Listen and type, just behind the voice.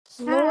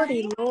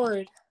Lordy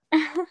Lord.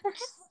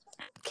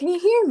 Can you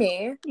hear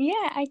me?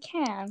 Yeah, I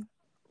can.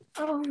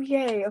 Oh,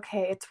 yay.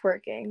 Okay, it's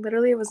working.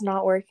 Literally, it was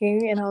not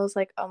working, and I was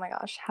like, oh my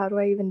gosh, how do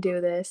I even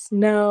do this?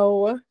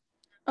 No.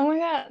 Oh my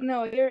god,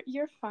 no,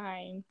 you're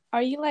fine.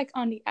 Are you like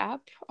on the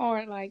app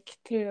or like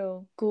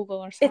through Google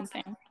or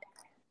something?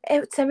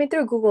 It sent me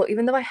through Google.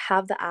 Even though I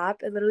have the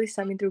app, it literally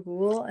sent me through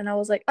Google, and I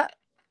was like,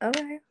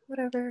 okay,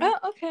 whatever. Oh,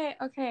 okay.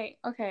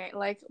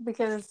 Like,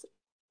 because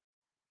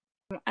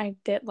I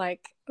did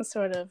like a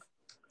sort of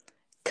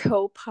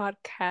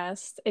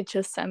co-podcast. It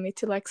just sent me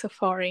to like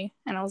Safari,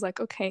 and I was like,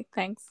 okay,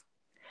 thanks.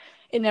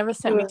 It never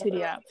sent me to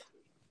the app.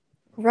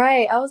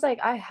 Right. I was like,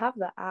 I have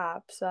the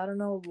app, so I don't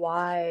know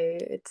why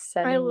it's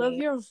sending me. I love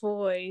your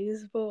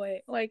voice,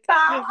 boy. Like,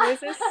 your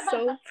voice is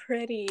so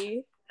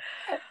pretty.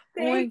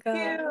 Thank Oh my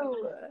god.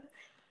 you.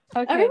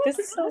 Okay, Everyone this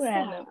is so says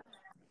random.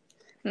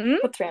 that.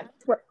 What's random?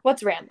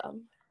 What's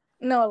random?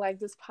 No, like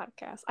this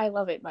podcast. I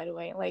love it, by the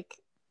way. Like,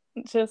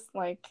 just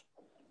like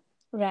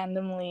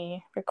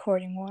randomly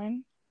recording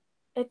one.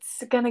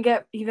 It's gonna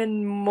get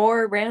even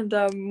more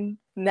random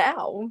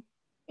now.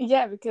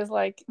 Yeah, because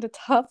like the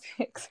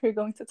topics we're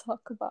going to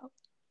talk about.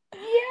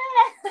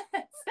 Yes.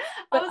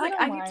 But I was like,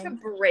 I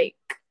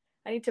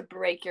need to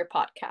break your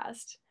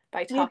podcast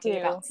by talking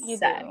about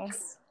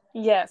sex.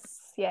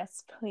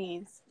 Yes,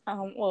 please.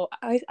 Well,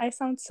 I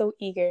sound so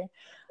eager.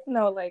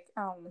 No, like,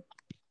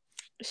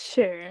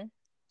 sure.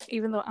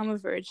 Even though I'm a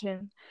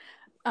virgin,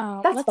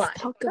 That's let's fine.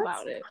 talk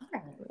about it.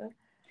 Fine.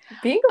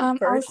 Being a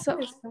virgin Also,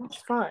 is so much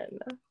fun.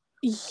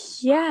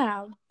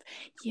 yeah,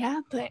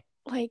 but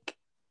like,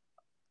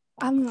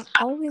 I'm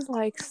always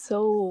like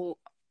so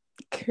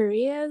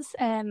curious,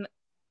 and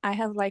I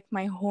have like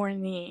my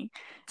horny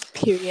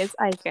periods,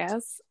 I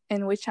guess,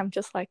 in which I'm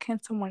just like,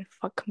 can someone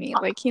fuck me?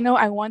 Like,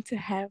 I want to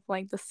have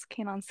like the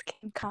skin on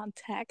skin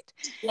contact.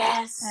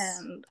 Yes.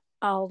 And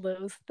all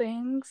those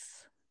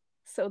things.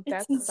 So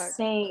It's that's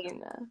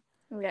insane.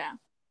 Yeah.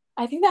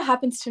 I think that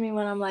happens to me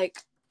when I'm like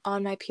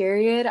on my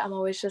period. I'm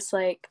always just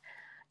like,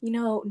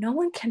 no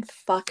one can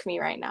fuck me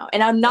right now.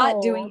 And I'm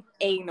not doing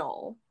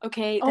anal.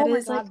 Okay? Oh That my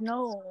is god, like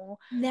no.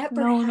 never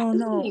No.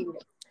 happening.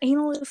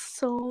 Anal is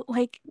so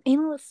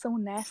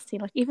nasty.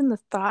 Like, even the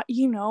thought,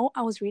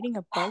 I was reading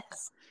a book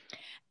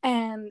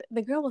and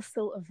the girl was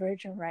still a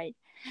virgin, right?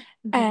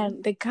 Mm-hmm.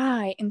 And the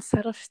guy,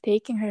 instead of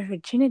taking her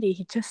virginity,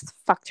 he just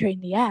fucked her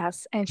in the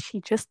ass and she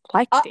just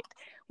liked it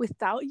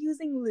without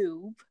using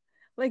lube.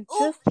 Like,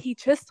 he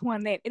just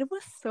went in. It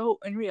was so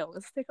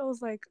unrealistic. I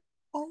was like,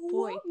 oh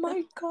boy.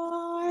 My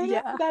god.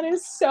 Yeah. That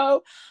is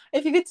so.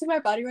 If you could see my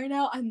body right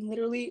now, I'm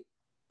literally.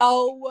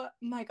 Oh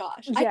my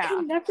gosh. Yeah. I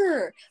can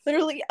never.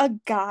 Literally, a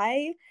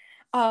guy,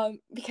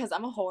 because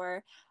I'm a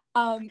whore.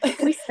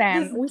 We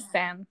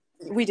stand.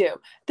 We do.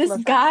 This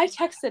guy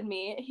texted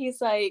me.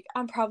 He's like,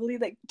 I'm probably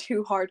like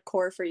too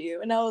hardcore for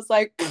you. And I was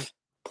like,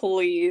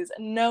 please,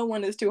 no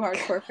one is too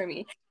hardcore for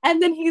me.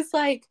 And then he's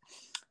like,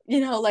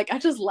 like, I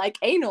just like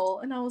anal.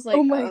 And I was like,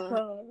 oh my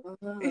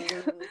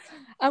god.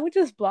 I would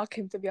just block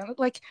him, to be honest.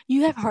 Like,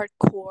 you have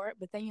hardcore,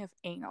 but then you have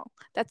anal.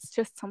 That's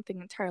just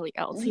something entirely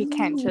else. You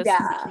can't just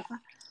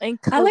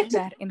include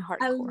that in hardcore.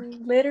 I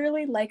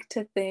literally like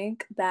to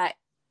think that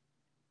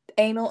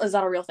anal is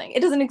not a real thing.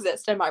 It doesn't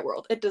exist in my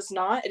world. It does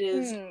not. It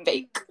is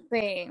fake.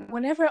 Thing.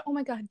 Whenever, oh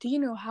my god, do you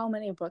know how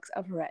many books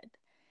I've read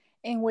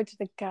in which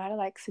the guy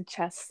like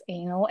suggests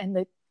anal and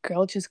the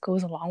girl just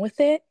goes along with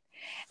it?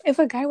 If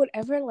a guy would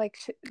ever like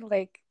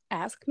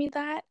ask me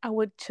that, I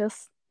would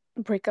just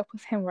break up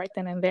with him right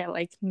then and there.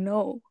 Like,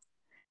 no,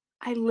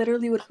 I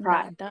literally would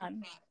cry. Not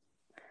done.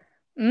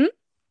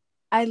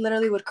 I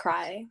literally would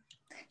cry.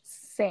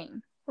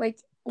 Same. Like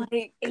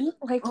I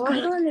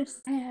don't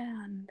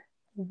understand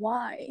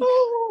why.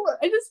 Oh,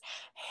 I just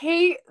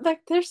hate,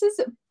 like, there's this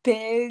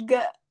big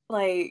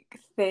like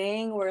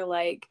thing where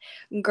like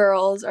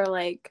girls are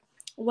like,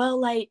 well,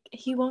 like,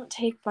 he won't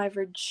take my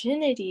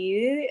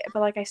virginity, but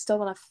like I still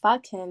want to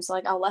fuck him, so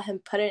like I'll let him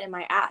put it in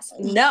my ass.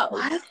 No,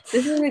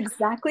 this is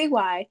exactly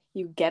why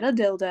you get a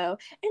dildo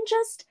and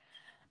just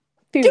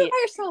do it by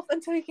yourself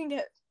until you can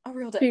get a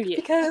real dick.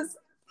 Because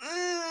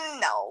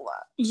no.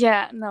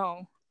 Yeah,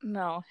 no,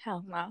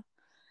 hell no.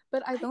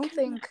 But I don't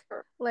think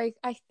like,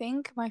 I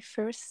think my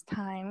first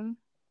time,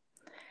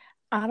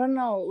 I don't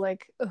know,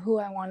 like, who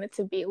I wanted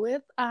to be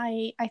with.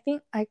 I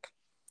think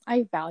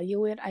I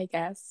value it, I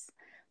guess.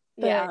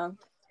 But yeah.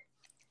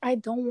 I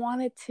don't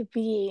want it to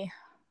be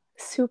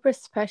super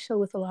special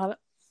with a lot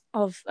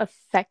of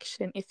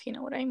affection, if you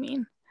know what I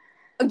mean.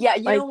 Yeah,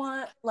 you don't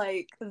want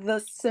like the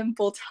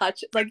simple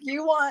touch. Like,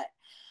 you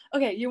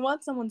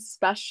want someone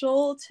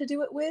special to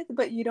do it with,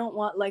 but you don't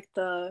want like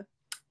the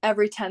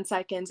every 10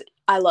 seconds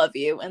I love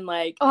you and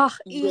like, oh,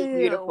 you're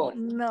beautiful.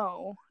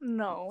 No,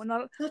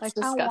 not. That's like,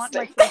 disgusting. I want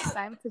my first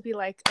time to be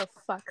like a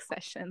fuck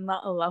session,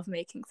 not a love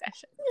making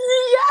session.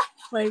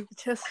 Yeah, like,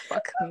 just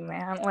fuck me,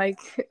 man. Like,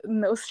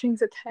 no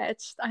strings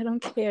attached. I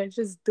don't care,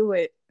 just do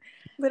it.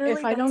 Literally,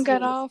 if I don't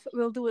get off,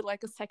 we'll do it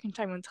like a second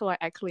time until I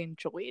actually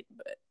enjoy it.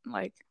 But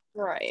like,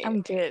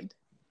 I'm good.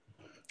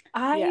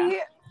 I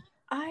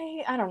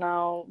don't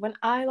know. When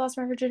I lost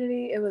my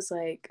virginity, it was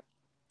like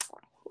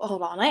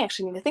hold on, I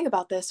actually need to think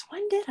about this.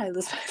 When did I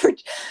lose my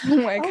virginity? Oh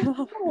my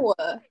Oh god.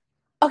 no.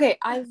 Okay,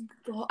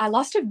 I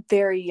lost it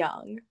very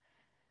young.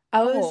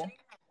 I was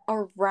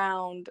Oh.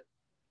 around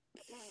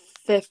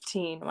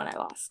 15 when I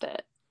lost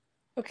it.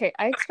 Okay,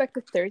 I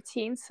expected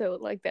 13, so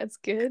like that's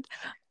good.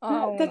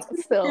 That's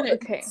Still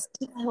good. okay.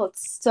 Still,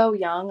 it's so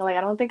young. Like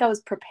I don't think I was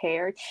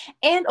prepared.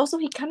 And also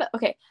he kind of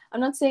okay. I'm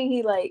not saying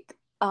he like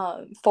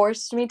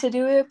forced me to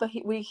do it, but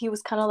he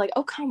was kind of like,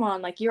 oh come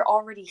on, like you're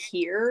already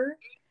here,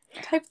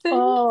 type thing.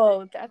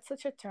 Oh, that's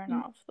such a turn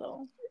off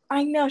though.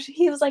 I know.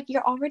 He was like,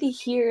 you're already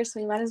here, so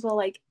you might as well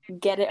like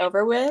get it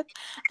over with.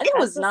 And it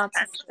That's was not.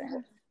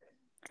 disgusting.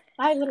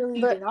 I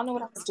literally did But not know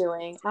what I was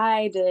doing.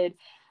 I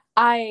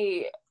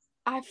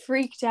I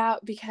freaked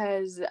out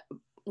because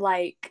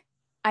like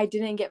I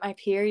didn't get my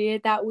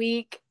period that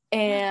week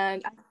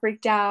and I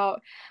freaked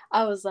out.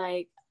 I was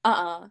like,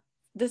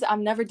 this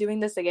I'm never doing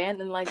this again.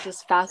 And like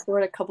just fast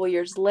forward a couple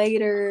years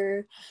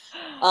later,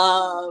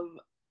 I'm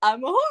a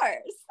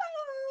horse.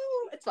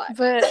 Oh, it's fine.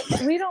 but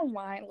we don't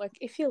mind. Like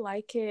if you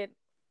like it,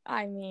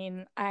 I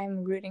mean,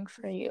 I'm rooting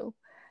for you.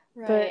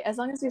 Right. But As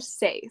long as you're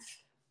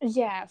safe.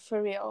 yeah,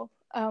 for real.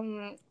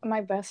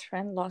 My best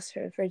friend lost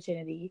her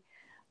virginity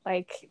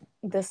like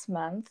this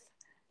month.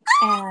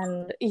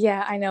 And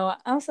yeah, I know.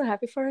 I'm so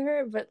happy for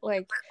her, but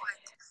like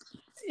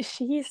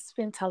she's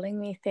been telling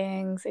me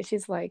things and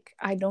she's like,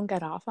 I don't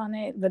get off on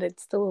it, but it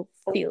still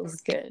feels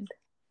good.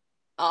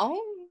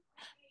 Oh,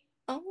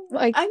 oh.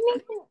 Like I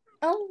mean,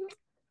 oh,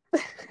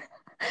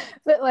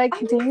 but like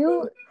I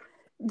do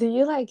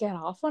you like get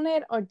off on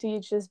it or do you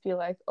just be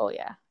like, oh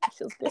yeah, it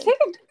feels I good? think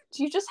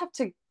you just have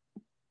to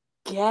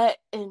get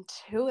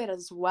into it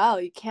as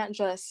well. You can't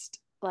just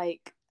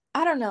like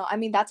I don't know. I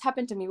mean, that's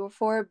happened to me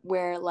before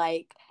where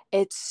like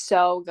it's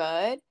so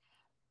good,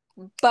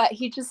 but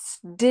he just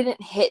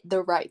didn't hit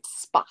the right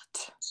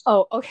spot.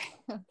 Oh, okay.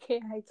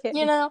 Okay, I get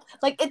You it. know,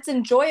 like it's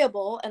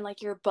enjoyable and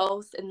like you're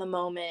both in the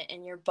moment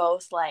and you're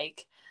both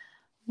like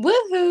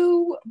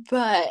woohoo,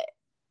 but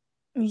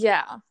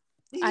Yeah.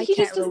 I he just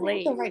can't doesn't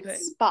hit the relate, right but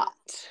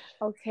spot.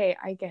 okay,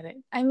 I get it.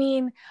 I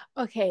mean,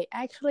 okay,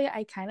 actually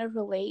I kind of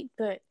relate,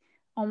 but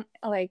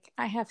like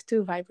I have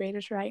two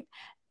vibrators, right?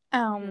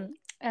 Mm-hmm.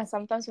 And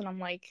sometimes when I'm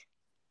like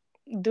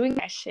doing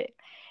that shit,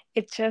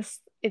 it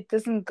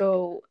doesn't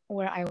go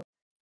where I want.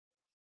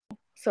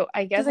 So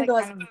I guess Doesn't I go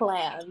as kind of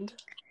planned.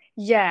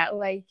 yeah,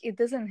 like it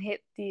doesn't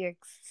hit the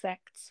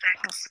exact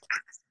spot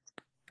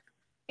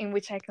in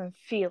which I can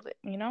feel it,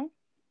 you know?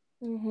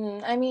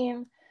 I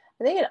mean,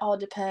 I think it all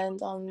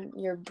depends on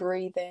your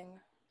breathing.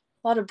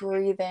 A lot of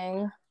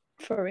breathing.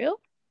 For real?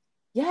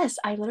 Yes,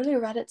 I literally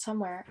read it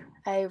somewhere.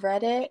 I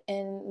read it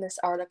in this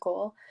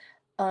article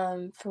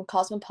from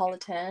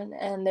Cosmopolitan,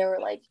 and they were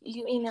like,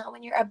 you know,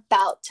 when you're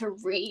about to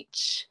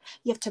reach,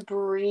 you have to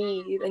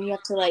breathe and you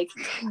have to like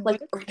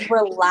What?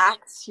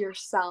 relax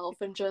yourself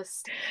and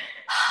just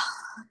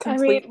I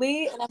mean,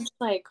 completely. And I'm just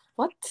like,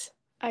 what?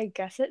 I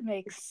guess it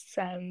makes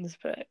sense,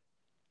 but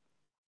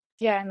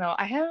yeah, no,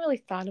 I haven't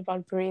really thought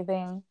about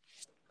breathing.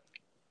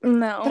 But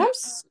No.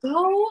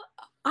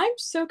 I'm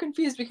so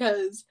confused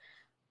because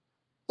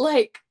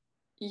like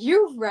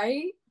you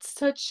write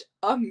such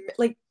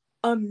like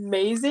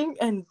amazing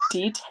and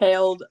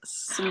detailed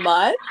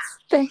smut.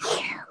 Thank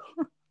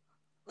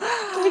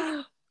Like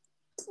you.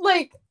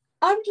 like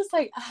I'm just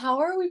like, how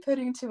are we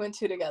putting two and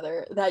two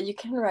together that you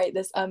can write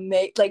this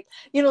amazing, like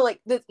you know, like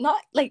this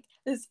not like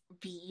this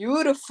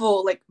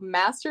beautiful like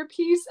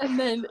masterpiece, and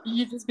then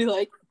you just be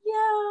like, yeah,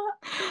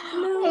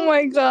 Oh no.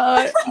 my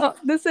god.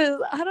 This is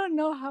I don't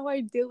know how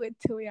I do it,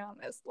 to be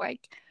honest.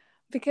 Like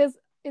because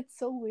it's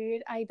so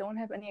weird. I don't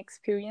have any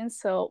experience,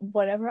 so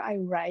whatever I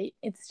write,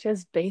 it's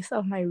just based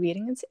on my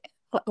reading. It's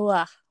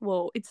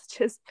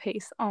just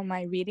based on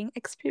my reading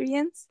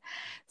experience.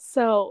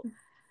 So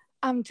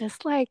I'm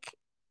just like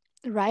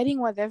writing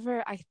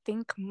whatever I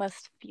think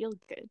must feel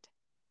good,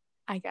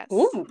 I guess.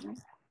 Ooh.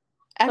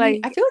 I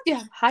mean, I Like feel like you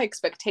have high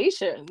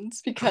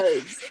expectations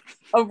because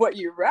of what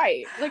you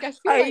write. Like I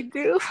feel I like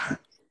do.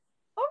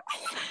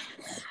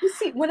 you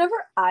see, whenever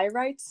I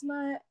write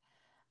smut,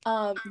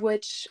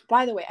 which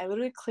by the way, I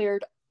literally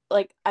cleared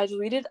like I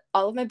deleted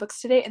all of my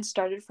books today and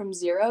started from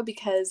zero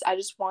because I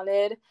just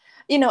wanted,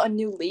 you know, a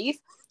new leaf.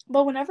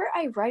 But whenever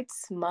I write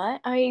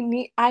smut,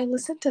 I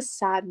listen to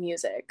sad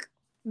music.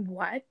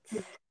 What?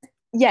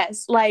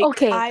 Yes, like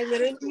Okay. I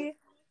literally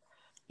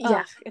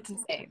Yeah. it's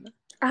insane.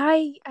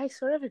 I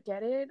sort of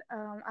get it.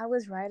 I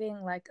was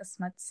writing like a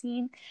smut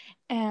scene,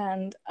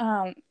 and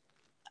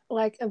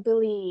like a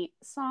Billy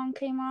song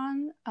came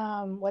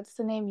on. What's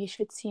the name? You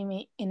Should See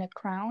Me in a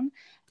Crown,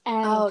 Oh,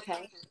 and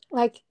okay.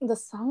 like the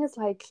song is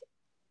like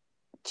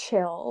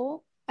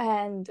chill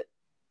and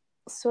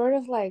sort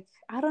of like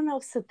I don't know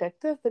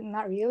seductive, but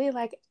not really.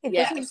 Like it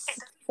doesn't make Yes.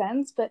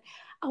 sense, but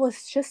I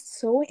was just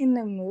so in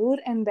the mood,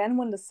 and then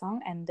when the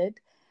song ended,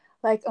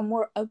 like a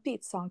more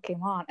upbeat song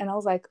came on, and I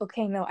was like,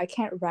 okay, no, I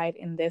can't write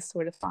in this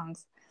sort of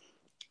songs.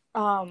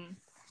 Um,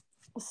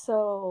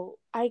 so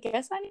I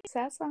guess I need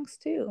sad songs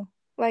too,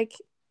 like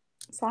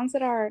songs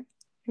that are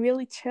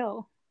really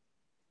chill.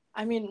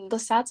 I mean, the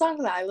sad song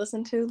that I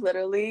listen to,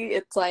 literally,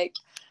 it's like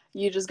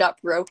you just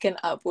got broken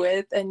up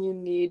with and you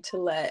need to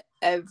let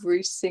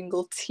every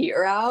single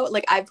tear out.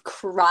 Like, I've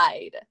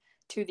cried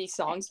to these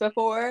songs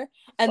before,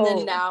 and then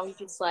Oh. now I'm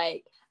just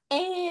like,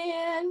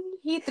 and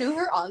he threw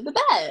her on the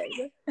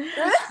bed.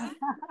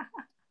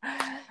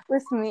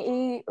 With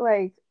me,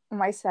 like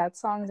my sad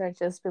songs are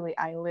just Billie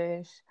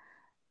Eilish,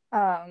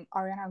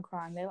 Ariana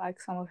Grande,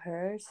 like some of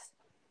hers.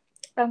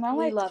 And then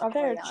We like love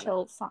other Ariana.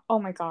 chill songs. Oh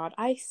my god,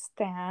 I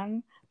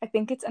stan. I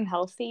think it's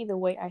unhealthy the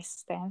way I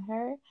stan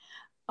her.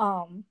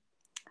 Um,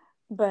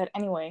 but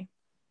anyway,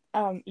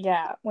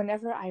 yeah.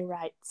 Whenever I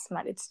write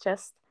smut, it's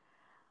just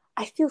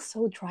I feel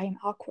so dry and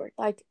awkward.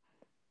 Like,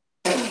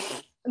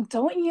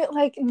 don't you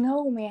like?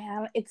 No,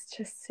 man. It's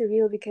just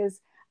surreal because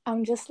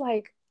I'm just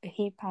like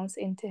he pounds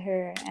into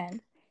her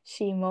and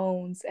she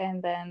moans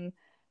and then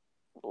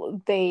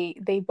they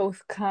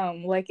both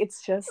come. Like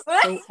it's just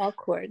so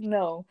awkward.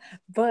 No,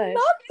 but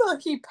Not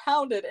the he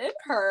pounded in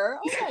her.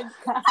 Oh my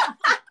god.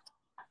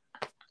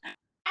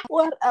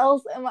 what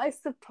else am I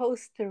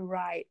supposed to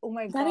write? Oh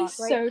my That god, is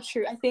right? so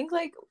true. I think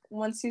like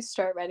once you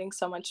start writing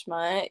so much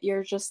smut,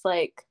 you're just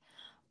like,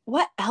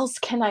 what else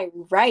can I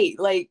write?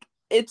 Like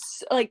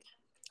it's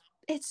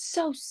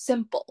so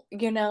simple,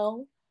 you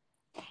know?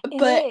 It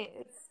But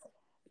is.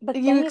 But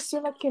you then you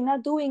feel like you're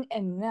not doing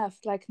enough,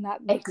 like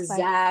not like it's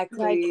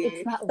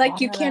exactly. not Like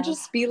long you can't enough.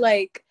 just be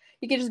like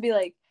you can just be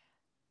like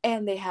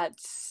and they had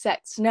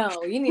sex.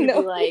 No, you need to be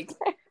No. like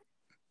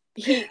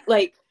he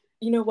like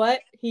you know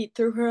what? He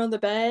threw her on the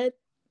bed,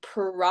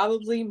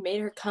 probably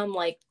made her come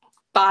like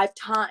 5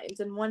 times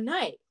in one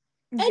night.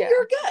 And Yeah.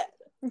 you're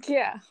good.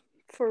 Yeah.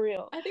 For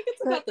real. I think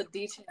it's But about the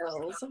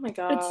details. Oh my it's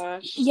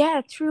gosh.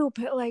 yeah, true,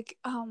 but like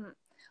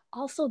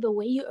also the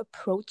way you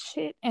approach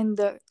it and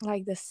the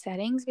like the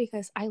settings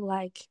because I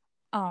like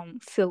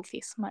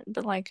filthy smut,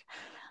 but like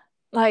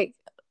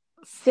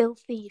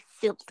filthy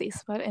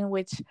smut in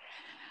which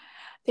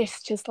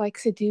there's just like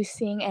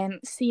seducing and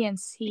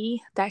CNC.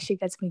 That shit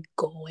gets me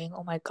going.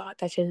 Oh my god,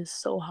 that shit is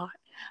so hot.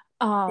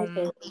 It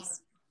Um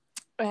is.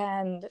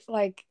 and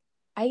like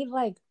I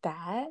like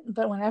that,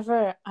 but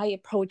whenever I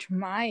approach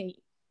my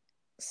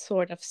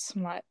sort of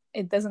smut,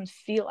 it doesn't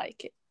feel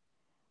like it.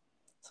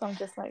 So I'm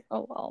just like,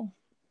 oh well.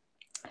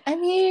 I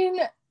mean,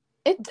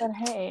 it But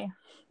hey,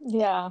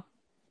 yeah,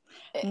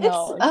 it's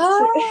no,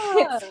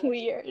 it's it's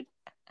weird.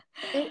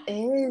 it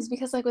is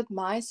because like with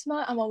my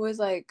smut, I'm always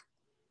like,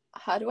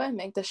 how do I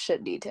make this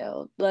shit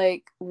detailed?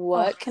 Like, Oh,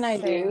 what can I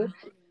do? same.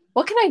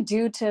 What can I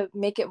do to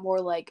make it more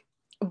like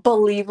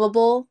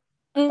believable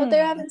that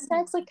they're Mm. having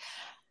sex? Like,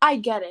 I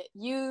get it.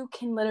 You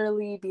can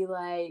literally be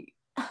like,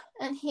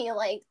 and he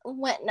like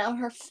went down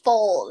her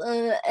fold,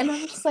 and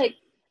I'm just like,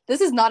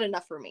 this is not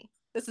enough for me.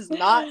 This is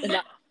not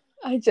enough.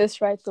 I just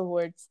write the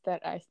words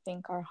that I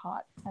think are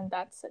hot, and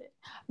that's it.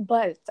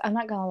 But I'm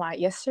not gonna lie.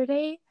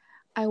 Yesterday,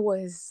 I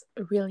was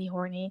really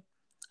horny,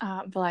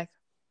 but like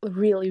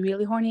really,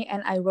 really horny,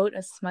 and I wrote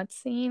a smut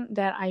scene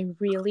that I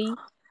really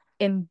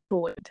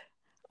enjoyed.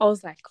 I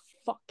was like,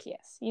 "Fuck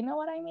yes!" You know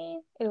what I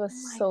mean? It was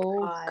Oh my so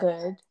god.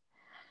 good.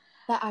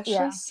 That actually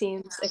Yeah.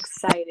 seems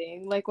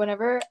exciting. Like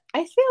whenever I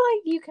feel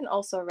like you can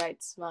also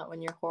write smut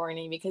when you're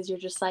horny because you're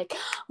just like,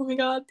 oh my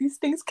god, these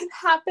things can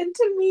happen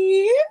to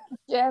me.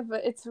 Yeah,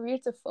 but it's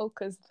weird to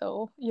focus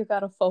though. You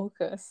gotta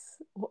focus,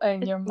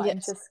 and your Yeah, mind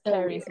it's just so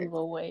carries weird. you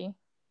away.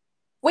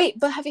 Wait,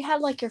 but have you had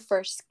like your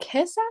first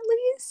kiss at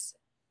least?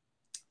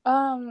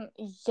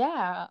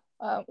 Yeah.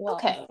 Well,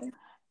 Okay.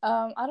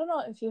 I don't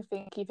know if you've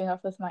been keeping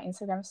up with my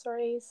Instagram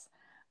stories.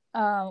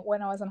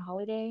 When I was on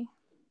holiday,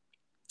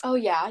 Oh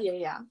yeah,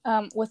 yeah,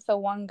 yeah. with the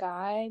one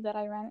guy that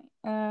I ran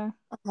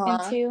Uh-huh.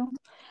 into.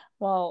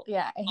 Well,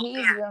 yeah,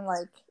 he's been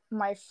like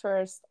my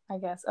first, I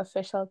guess,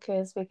 official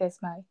kiss because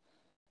my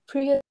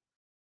previous.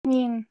 I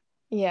mean,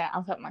 yeah,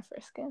 I've had my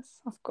first kiss,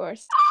 of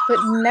course, but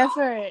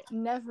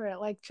never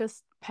like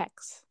just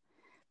pecks,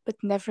 but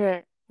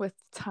never with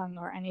tongue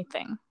or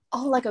anything.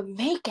 Oh, like a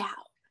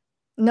makeout.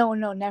 No,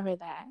 no, never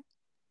that.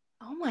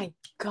 Oh my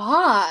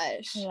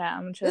gosh. Yeah,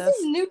 I'm This is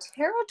just new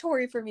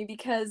territory for me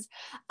because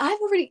oh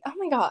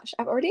my gosh,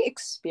 I've already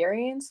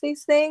experienced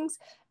these things.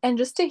 And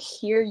just to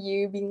hear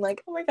you being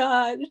like, oh my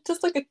God, it's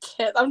just like a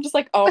kid, I'm just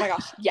like, oh my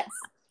gosh, yes,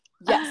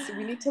 yes,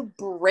 we need to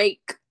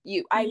break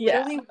you. I yeah.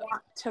 literally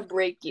want to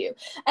break you.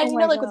 Oh And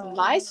my like with god.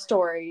 my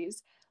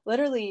stories,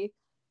 literally,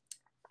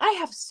 I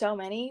have so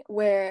many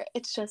where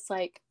it's just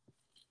like,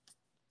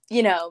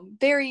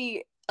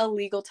 very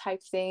illegal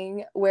type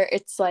thing where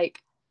it's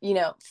like,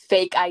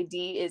 fake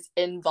ID is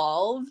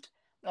involved.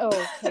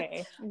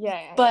 Okay.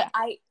 Yeah, But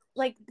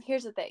yeah,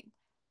 here's the thing.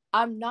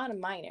 I'm not a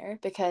minor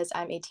because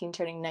I'm 18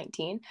 turning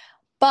 19,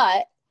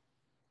 but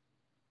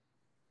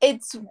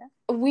it's yeah.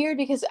 weird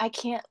because I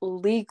can't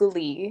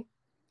legally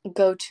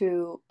go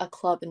to a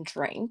club and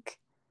drink.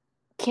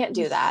 Can't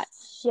do that.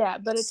 Yeah,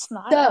 but it's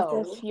not as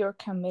So, if you're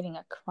committing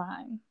a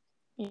crime.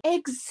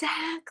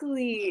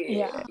 exactly.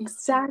 Yeah.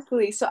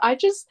 Exactly. So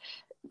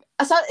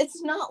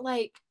it's not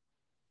like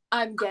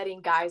I'm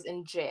getting guys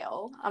in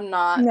jail. I'm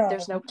not, No,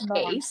 there's no no.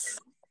 case.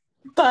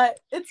 But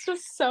it's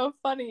just so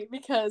funny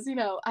because, you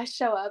know, I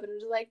show up and I'm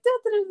just like, da,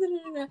 da, da, da,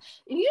 da, da.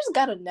 And you just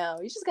gotta know.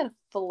 You just gotta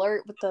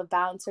flirt with the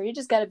bouncer. You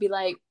just gotta be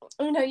like,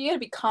 you know, you gotta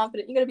be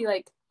confident. You gotta be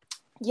like,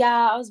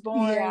 yeah, I was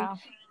born Yeah.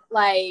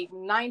 like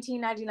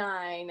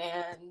 1999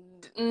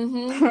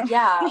 and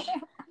yeah.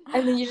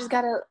 And then you just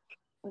gotta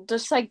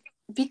just like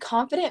be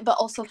confident but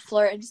also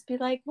flirt and just be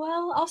like,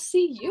 well, I'll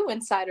see you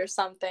inside or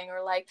something,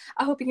 or like,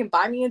 I hope you can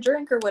buy me a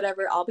drink or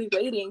whatever, I'll be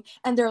waiting.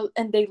 And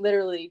they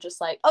literally just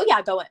like, oh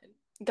yeah, go in.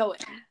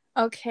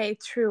 Okay,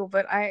 true,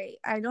 but I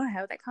don't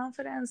have that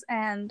confidence,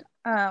 and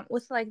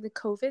with like the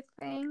COVID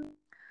thing,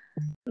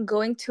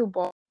 going to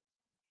bars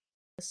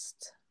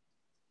just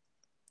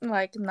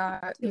like Too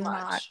not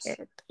much.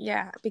 it.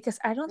 Yeah, because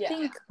I don't Yeah.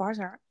 think bars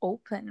are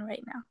open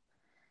right now.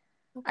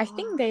 Oh I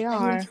think they I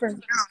mean, are.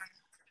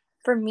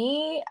 for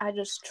me, I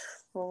just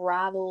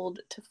traveled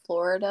to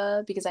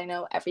Florida because I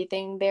know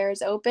everything there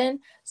is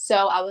open. So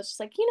I was just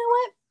like, you know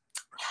what,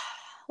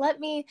 let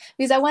me,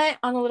 because I went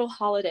on a little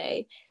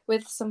holiday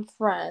with some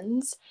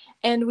friends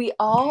and we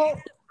all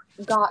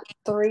got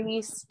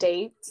 3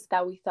 states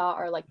that we thought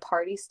are like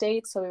party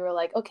states. So we were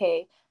like,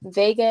 okay,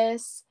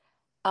 Vegas,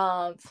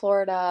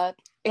 Florida,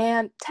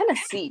 and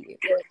Tennessee,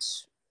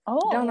 which I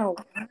don't Oh, know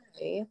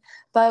why,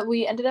 but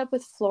we ended up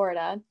with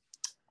Florida.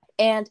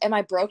 And am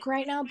I broke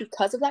right now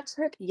because of that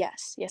trip?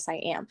 Yes, I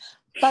am.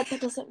 But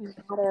that doesn't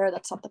matter.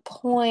 That's not the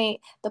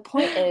point. The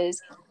point is,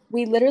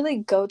 we literally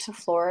go to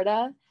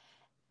Florida,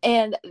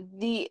 and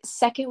the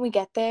second we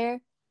get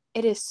there,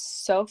 it is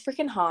so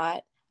freaking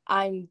hot.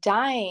 I'm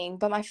dying,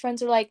 but my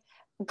friends are like,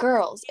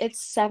 "Girls,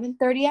 it's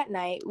 7:30 at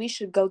night. We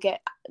should go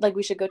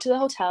we should go to the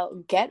hotel,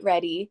 get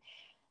ready.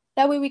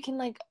 That way we can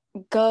like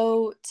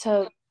go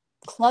to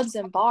clubs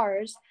and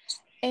bars."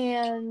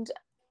 And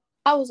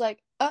I was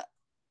like,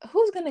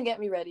 who's gonna get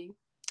me ready?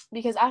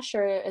 Because I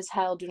sure as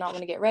hell do not want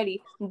to get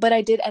ready. But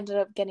I did end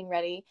up getting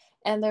ready.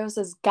 And there was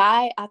this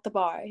guy at the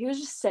bar. He was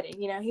just sitting,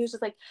 you know, he was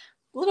just like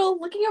little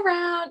looking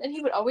around, and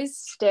he would always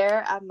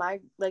stare at my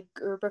like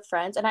group of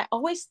friends. And I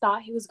always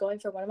thought he was going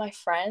for one of my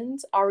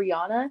friends,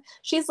 Ariana.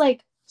 She's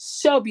like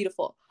so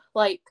beautiful.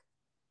 Like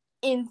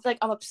I'm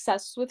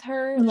obsessed with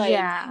her. Like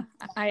yeah.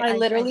 I I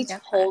literally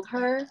get that. told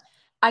her,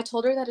 I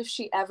told her that if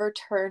she ever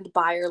turned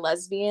bi or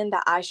lesbian,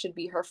 that I should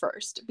be her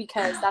first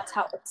because that's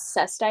how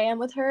obsessed I am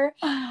with her.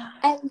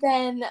 And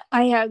then,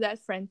 I have that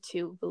friend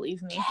too,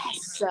 believe me.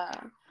 yes,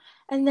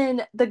 and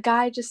then the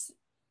guy just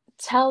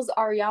tells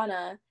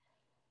Ariana,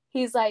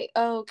 he's like,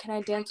 "Oh, can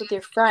I dance with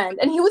your friend?"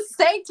 And he was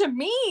saying to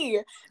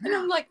me, and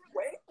I'm like,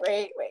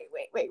 "Wait,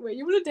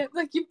 you want to dance?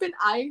 Like you've been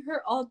eyeing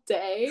her all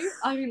day.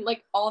 I mean,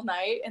 like all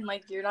night, and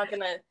like you're not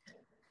gonna."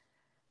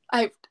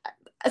 I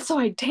So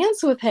I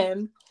danced with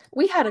him.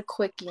 We had a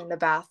quickie in the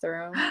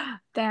bathroom.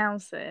 Damn,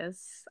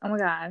 sis. Oh my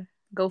god.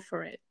 Go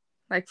for it.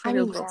 Like, for I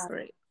real, mean, go yeah, for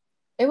it.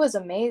 it was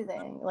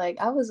amazing. Like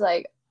I was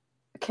like,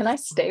 can I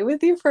stay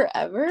with you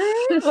forever?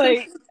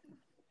 Like,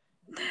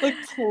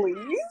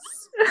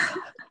 please.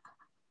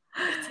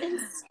 It's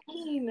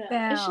insane.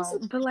 It's just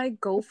Damn. But, like,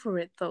 go for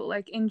it, though.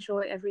 Like,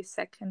 enjoy every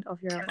second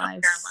of your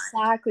life.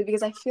 exactly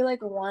because I feel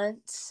like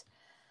once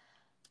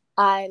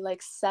I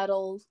like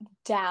settle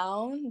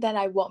down, then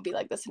I won't be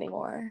like this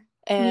anymore.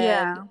 And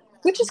Yeah.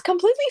 which is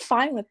completely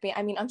fine with me.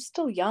 I mean, I'm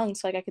still young,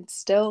 so like I can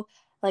still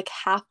like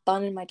have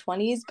fun in my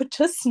 20s, but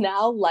just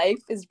now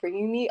life is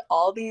bringing me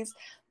all these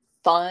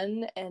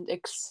fun and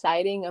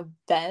exciting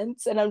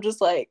events, and I'm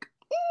just like,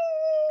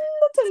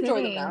 let's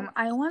enjoy them now. Same.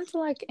 I want to,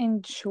 like,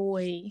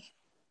 enjoy,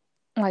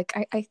 like,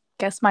 I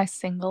guess my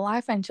single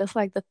life and just,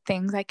 like, the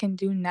things I can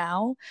do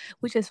now,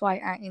 which is why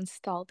I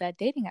installed that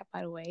dating app,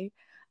 by the way.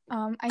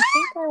 I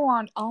think I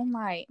want all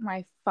my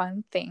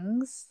fun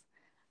things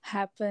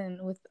happen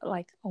with,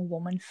 like, a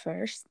woman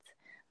first.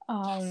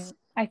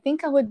 I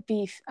think I would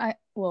be,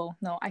 well,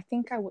 no, I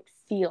think I would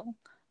feel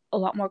a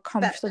lot more Better.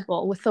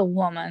 comfortable with a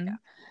woman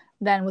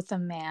than with a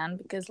man,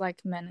 because,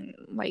 like, men,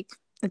 like,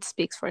 it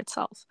speaks for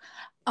itself.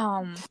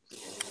 Um,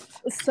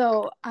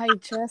 so I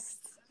just,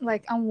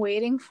 like, I'm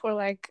waiting for,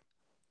 like,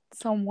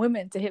 some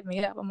women to hit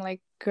me up. I'm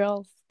like,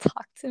 girls,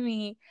 talk to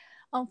me.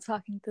 I'm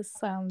talking to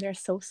some. They're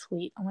so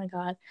sweet. Oh my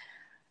god.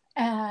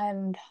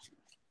 And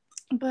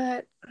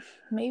but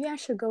maybe I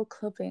should go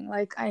clubbing.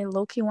 Like, I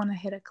low-key want to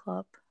hit a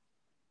club.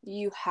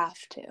 You have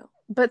to.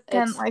 But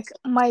then, It's like,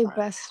 my fun.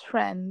 best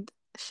friend,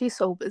 she's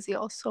so busy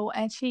also,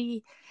 and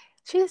she's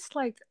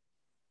like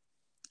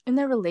in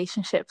a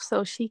relationship,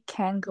 so she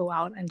can go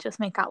out and just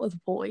make out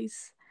with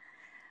boys.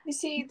 You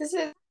see, this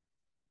is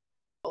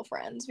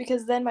friends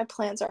because then my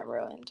plans aren't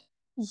ruined.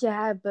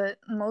 Yeah, but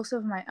most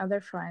of my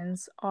other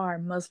friends are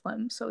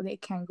Muslim, so they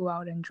can't go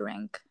out and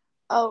drink.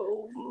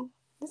 Oh,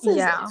 this is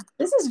Yeah.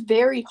 this is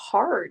very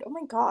hard. Oh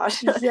my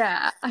gosh.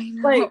 Yeah, I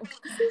Like know.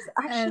 this is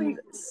actually And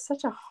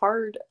such a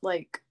hard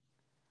like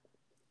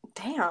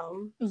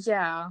damn.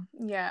 yeah.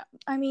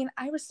 I mean,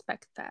 I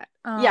respect that.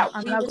 Yeah,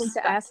 I'm we not going to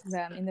respect. ask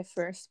them in the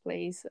first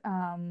place.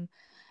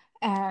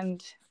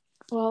 And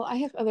well, I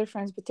have other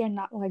friends, but they're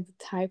not like the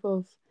type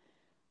of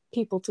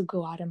people to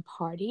go out and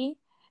party.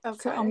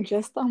 So I'm Okay.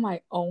 just on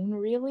my own,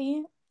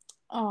 really.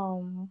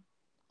 Um,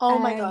 Oh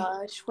my And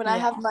gosh. When I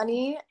have yeah,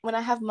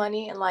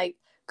 money, and like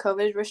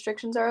COVID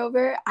restrictions are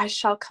over, I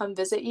shall come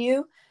visit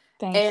you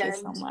thank you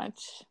so and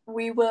much.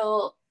 we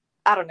will,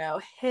 I don't know,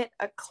 hit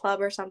a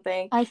club or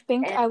something. I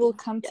think And I will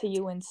come to yes.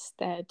 you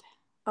instead.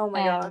 Oh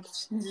my And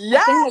gosh. I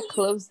think the Yes!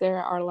 clubs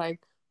there are like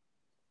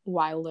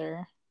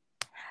wilder.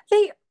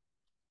 They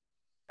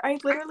I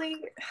literally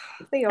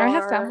they I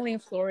have are. family in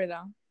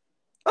Florida.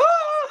 Oh,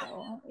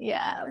 So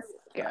yes,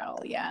 girl,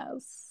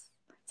 yes.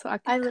 So I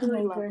I could come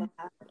literally love over.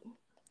 that.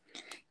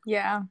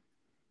 Yeah.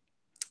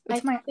 I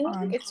It's my think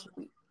aunt.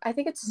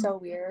 it's so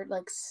weird.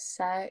 Like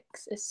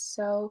sex is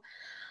so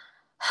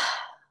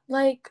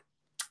like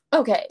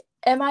okay,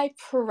 am I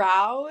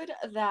proud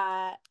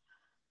that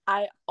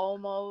I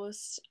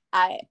almost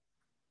at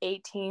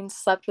 18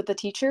 slept with a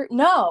teacher?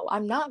 No,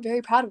 I'm not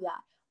very proud of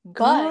that. But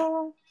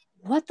Girl,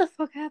 what the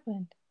fuck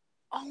happened?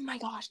 oh my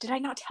gosh, did I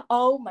not tell?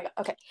 Oh my god.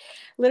 Okay.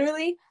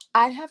 Literally,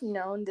 I have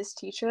known this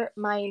teacher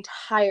my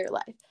entire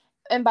life.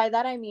 And by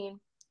that I mean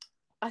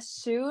as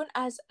soon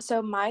as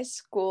my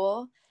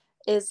school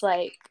is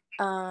like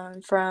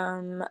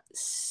from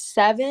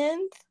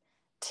 7th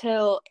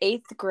till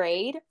 8th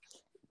grade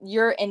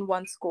you're in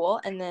one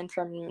school, and then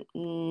from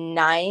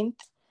 9th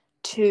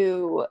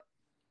to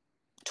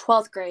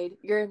 12th grade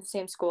you're in the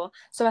same school.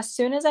 So as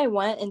soon as I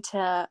went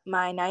into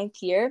my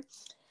 9th year,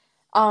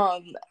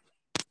 um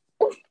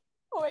oh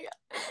my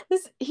god,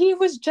 this he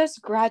was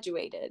just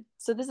graduated,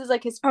 so this is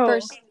like his Oh,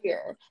 first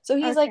year, so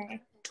he's like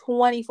okay.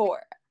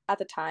 24 at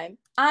the time.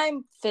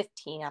 I'm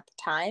 15 at the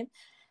time,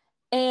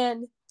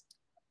 and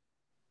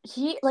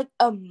he like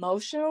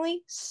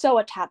emotionally so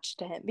attached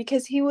to him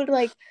because he would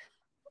like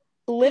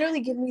literally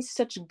give me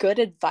such good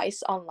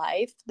advice on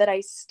life that I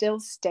still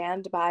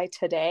stand by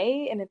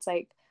today, and it's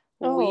like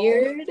Oh,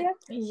 weird.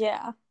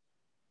 yeah.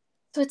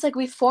 So it's like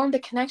we formed a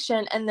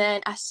connection, and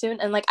then as soon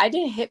and like I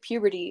didn't hit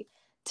puberty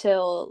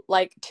till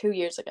like 2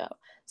 years ago.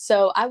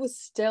 So I was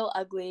still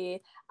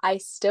ugly. I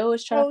still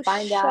was trying to Oh,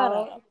 find shut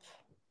out. up.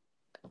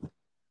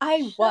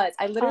 I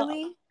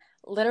Up.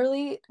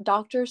 literally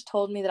doctors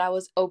told me that I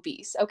was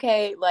obese.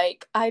 Okay,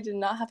 like I did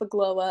not have a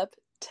glow up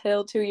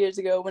till 2 years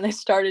ago when I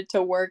started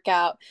to work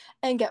out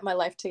and get my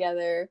life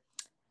together.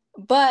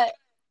 But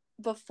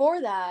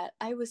before that,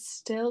 I was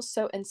still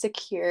so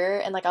insecure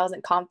and like I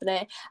wasn't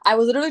confident. I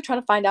was literally trying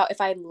to find out if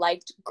I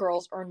liked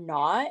girls or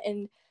not,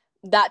 and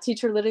that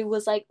teacher literally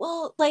was like,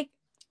 "Well, like,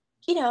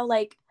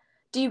 like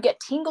do you get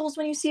tingles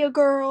when you see a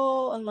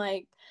girl?" and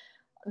like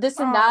this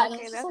and Oh, that. And I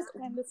okay, was just like, that's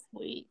kind of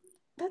sweet.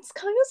 that's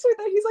kind of sweet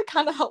that he's like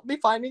kind of helped me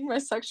finding my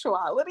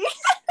sexuality.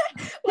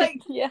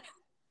 Like Yeah.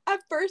 at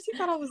first he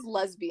thought I was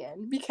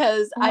lesbian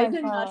because Oh I my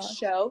did not gosh.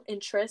 show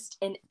interest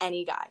in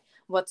any guy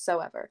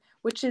whatsoever,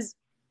 which is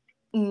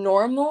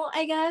normal,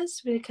 I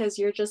guess, because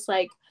you're just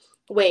like,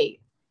 wait,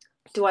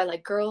 do I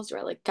like girls? Do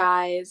I like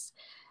guys?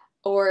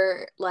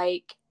 Or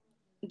like,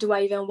 do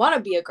I even want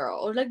to be a girl?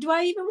 Or like, do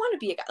I even want to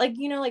be a guy? Like,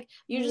 like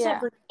you just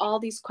have Yeah. like all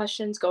these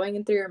questions going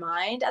in through your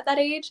mind at that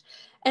age.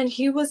 And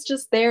he was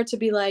just there to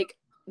be like,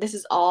 this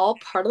is all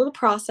part of the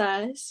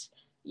process.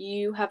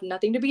 You have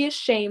nothing to be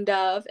ashamed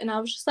of. And I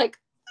was just like,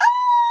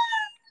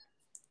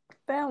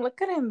 Damn,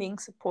 look at him being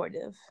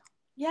supportive.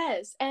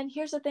 yes. And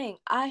here's the thing,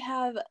 I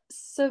have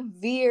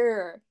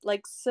severe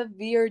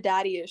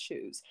daddy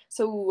issues.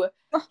 So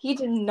he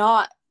did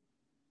not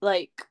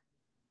like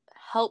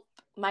help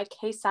my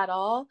case at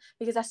all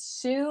because as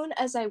soon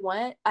as I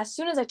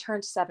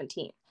turned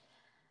 17,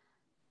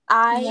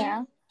 I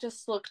Yeah.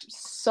 just looked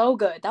so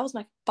good. That was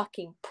my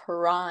fucking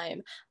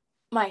prime.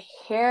 My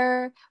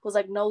hair was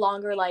like no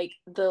longer like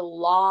the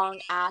long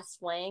ass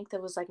length.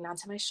 It was like down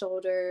to my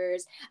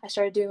shoulders. I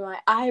started doing my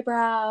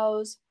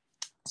eyebrows,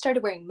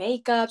 started wearing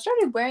makeup,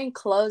 started wearing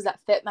clothes that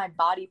fit my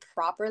body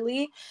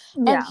properly.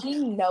 And Yeah.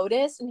 he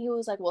noticed and he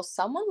was like, well,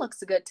 someone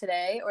looks good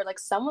today, or like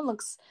someone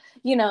looks,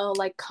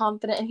 like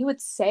confident. And he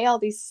would say all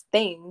these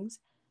things.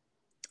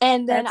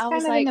 And then That's I kind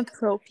was of like,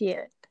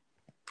 inappropriate.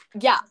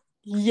 yeah,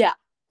 yeah.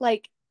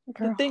 Like the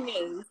Girl. thing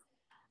is,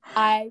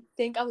 I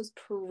think I was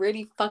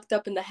pretty fucked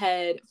up in the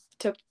head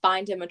to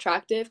find him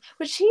attractive,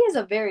 which he is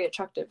a very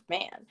attractive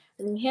man.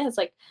 I mean, he has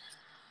like,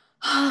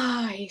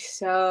 he's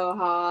so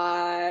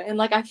hot. And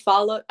like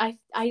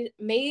I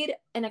made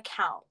an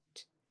account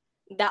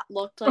that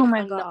looked Oh like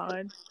my another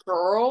god.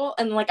 girl,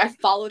 and like I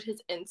followed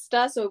his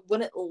Insta so it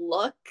wouldn't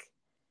look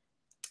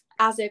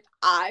as if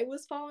I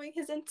was following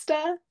his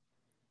Insta,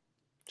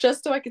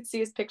 just so I could see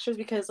his pictures,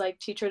 because like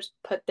teachers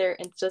put their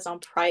Instas on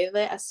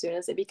private as soon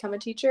as they become a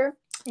teacher.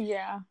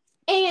 Yeah.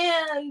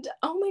 And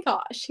oh my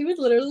gosh, he would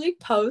literally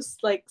post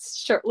like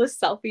shirtless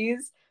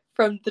selfies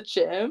from the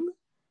gym.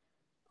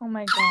 Oh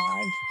my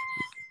god.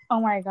 Oh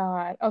my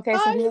god. Okay,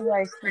 so he was I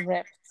like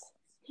ripped.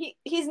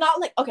 he's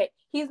not like, okay,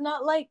 he's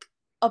not like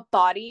a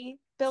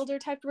bodybuilder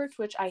type of work,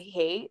 which I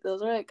hate.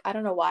 Those are like, I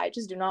don't know why, I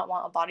just do not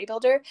want a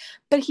bodybuilder.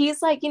 But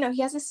he's like,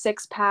 he has a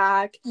six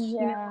pack.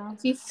 Yeah.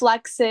 He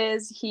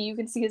flexes. You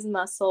can see his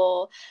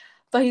muscle,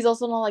 but he's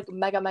also not like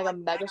mega mega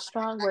mega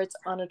strong where it's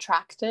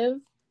unattractive.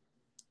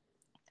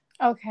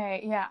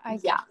 Okay, yeah, I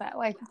get Yeah, that.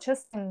 Like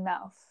just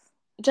enough.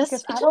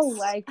 Because I don't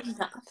like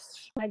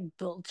enough. like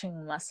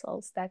bulging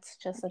muscles. That's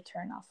just a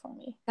turn off for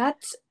me.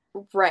 That's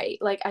right.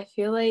 Like, I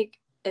feel like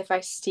if I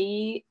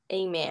see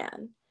a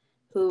man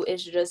who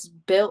is just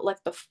built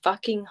like the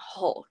fucking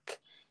Hulk,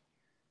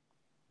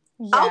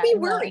 I'll be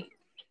worried.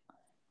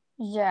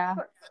 Yeah.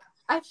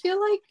 I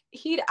feel like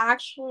he'd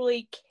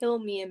actually kill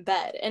me in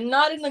bed, and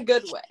not in a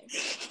good way.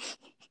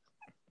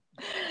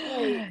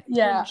 Like,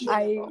 yeah,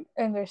 I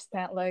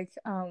understand. Like,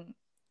 a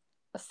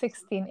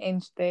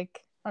 16-inch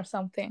dick or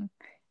something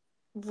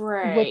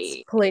right would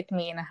split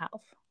me in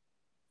half.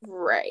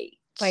 Right.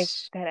 Like,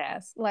 that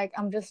ass. Like,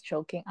 I'm just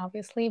joking,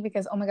 obviously,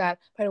 because, oh my god,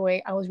 by the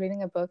way, I was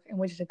reading a book in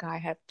which the guy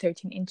had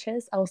 13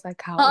 inches. I was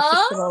like, how is he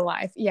still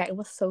alive? Yeah, it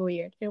was so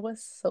weird. Okay,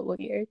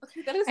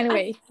 that is,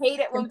 anyway, I hate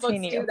it when books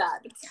do that.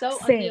 It's so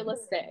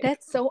unrealistic.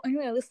 That's so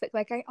unrealistic.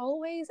 Like, I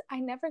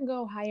never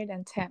go higher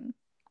than 10.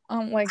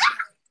 Like,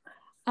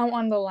 I'm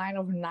on the line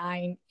of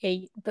 9,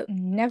 8, but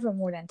never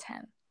more than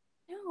 10.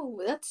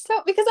 No, that's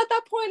so, because at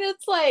that point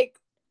it's like,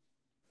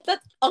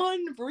 that's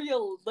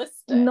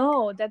unrealistic.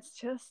 No, that's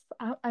just,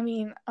 I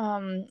mean,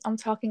 I'm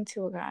talking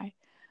to a guy.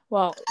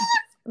 Well,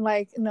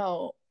 like,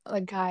 no, a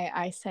guy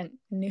I sent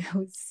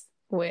news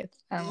with.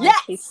 And like,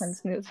 he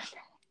sends news.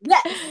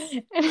 Yes.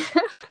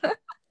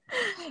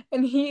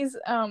 and he's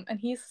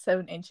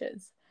 7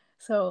 inches.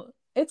 So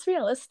it's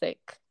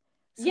realistic.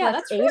 So yeah, like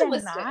that's 8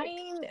 realistic.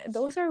 and 9,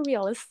 those are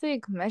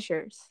realistic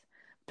measures.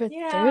 But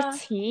yeah,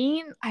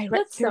 13, I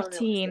read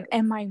 13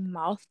 and my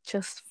mouth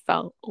just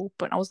fell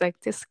open. I was like,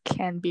 this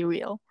can't be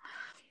real.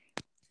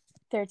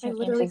 13 I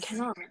literally inches.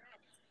 cannot.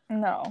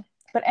 No.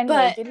 But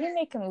anyway, did he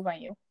make a move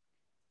on you?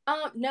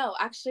 No,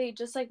 actually,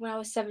 just like when I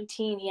was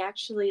 17, he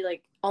actually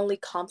like only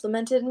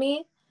complimented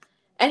me,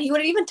 and he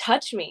wouldn't even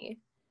touch me.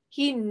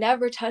 He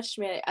never touched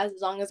me as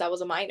long as I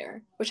was a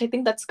minor, which I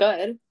think that's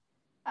good.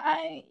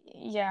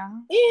 Yeah.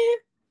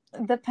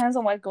 Depends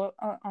on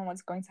on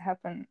what's going to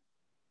happen.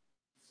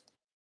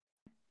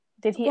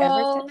 Did he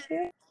ever touch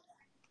you?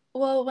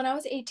 Well, when I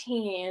was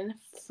 18,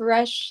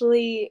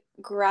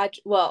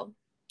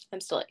 I'm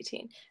still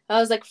 18.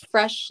 I was like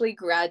freshly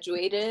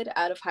graduated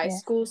out of high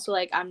school, so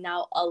like I'm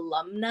now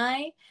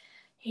alumni.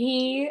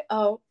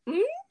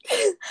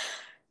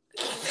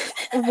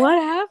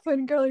 What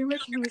happened, girl? You're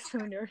making me so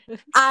nervous.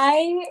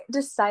 I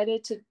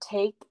decided to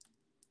take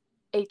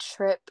a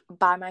trip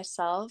by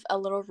myself, a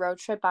little road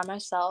trip by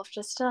myself,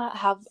 just to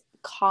have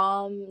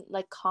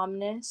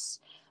calmness.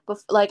 But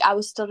like, I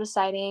was still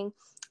deciding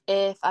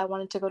if I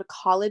wanted to go to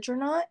college or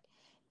not,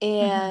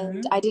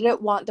 and I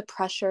didn't want the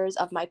pressures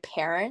of my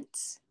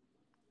parents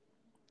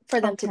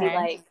for them to be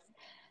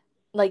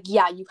like,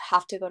 yeah, you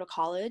have to go to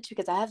college,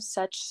 because I have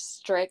such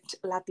strict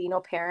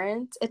Latino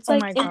parents. It's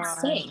like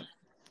insane.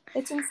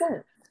 It's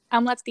insane.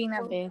 I'm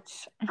Latina,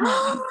 bitch.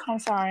 I'm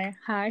sorry.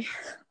 Hi.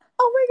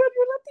 Oh my god,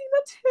 you're Latina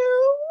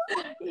too?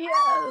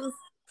 Yes.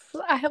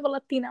 I have a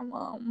Latina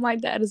mom. My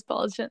dad is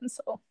Belgian,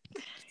 so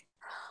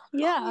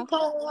yeah.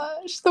 Oh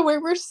my gosh. The way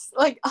we're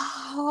like,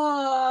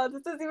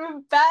 this is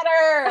even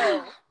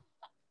better.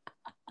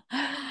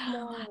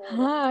 No.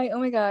 Hi. Oh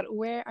my god,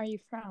 where are you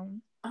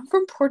from? I'm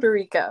from Puerto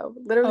Rico.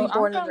 Literally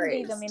born and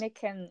raised. I'm from the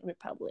Dominican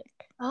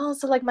Republic. Oh,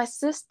 so like my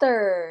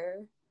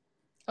sister.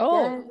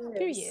 Oh, yes.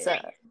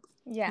 Period.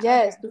 Yeah.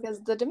 Yes, okay. Because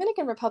the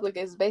Dominican Republic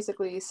is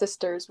basically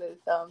sisters with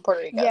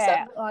Puerto Rico.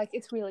 Yeah, so like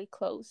it's really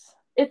close.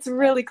 It's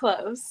really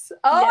close.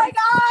 Oh my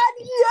god!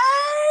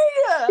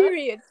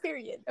 Yay!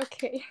 Period.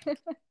 Okay.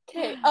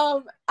 Okay.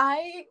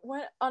 I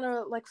went on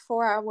a like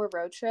 4-hour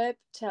road trip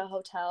to a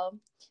hotel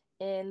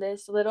in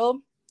this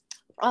little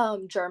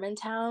German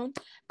town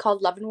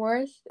called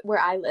Leavenworth, where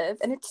I live,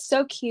 and it's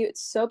so cute.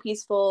 It's so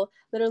peaceful.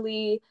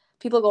 Literally,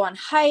 people go on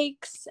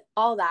hikes,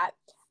 all that.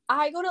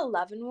 I go to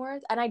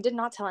Leavenworth, and I did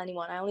not tell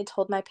anyone. I only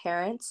told my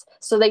parents,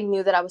 so they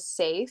knew that I was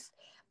safe.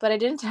 But I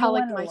didn't tell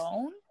you went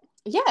alone?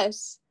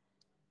 Yes.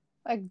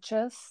 Like,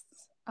 just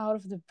out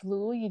of the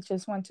blue, you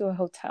just went to a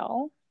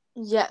hotel?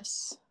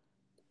 Yes.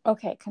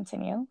 Okay,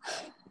 continue.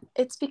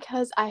 It's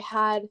because I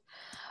had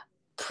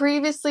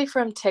previously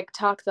from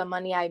TikTok, the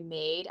money I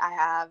made, I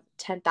have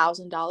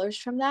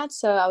 $10,000 from that.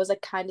 So I was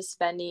like kind of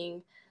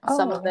spending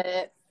some of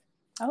it.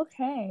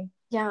 Okay.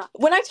 Yeah.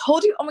 When I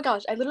told you, oh my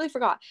gosh, I literally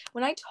forgot.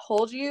 When I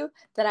told you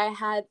that I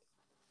had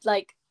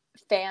like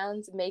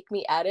fans make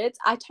me edits,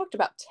 I talked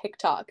about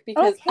TikTok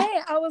because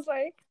I was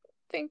like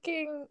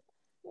thinking,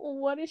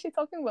 what is she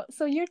talking about?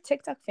 So you're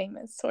TikTok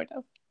famous, sort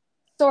of.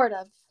 Sort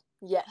of.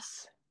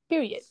 Yes.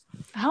 Period.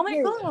 How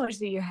many followers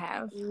do you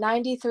have?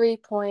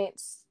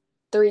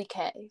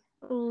 93.3K.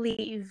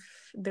 Leave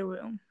the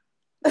room.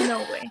 No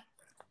way.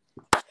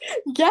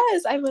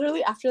 Yes, I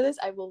literally, after this,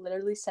 I will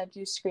literally send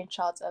you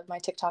screenshots of my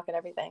TikTok and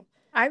everything.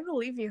 I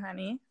believe you,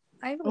 honey.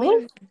 I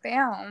believe you.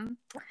 Damn.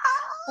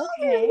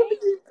 Okay.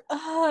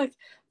 But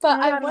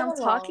I'm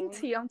talking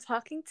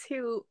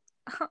to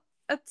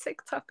a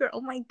TikToker.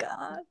 Oh my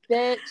god.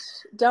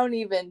 Bitch, don't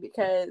even,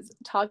 because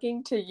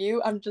talking to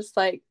you, I'm just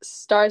like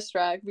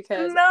starstruck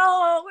because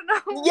No.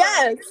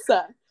 Yes.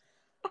 Oh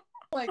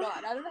my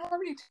god, I don't know how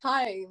many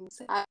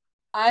times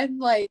I'm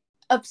like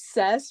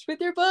obsessed with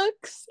your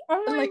books.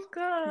 Oh And my like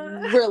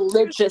god.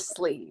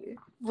 religiously.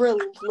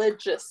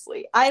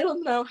 I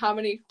don't know how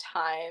many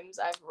times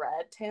I've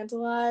read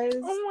Tantalize.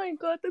 Oh my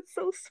god, that's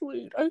so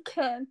sweet. I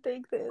can't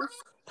take this.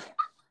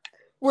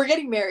 We're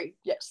getting married.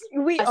 Yes.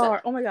 We I said are.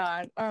 that. Oh my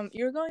god.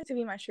 You're going to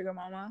be my sugar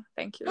mama.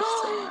 Thank you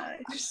so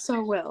much. I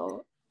so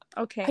will.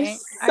 Okay.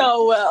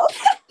 Will.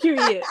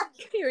 Period.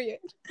 Period.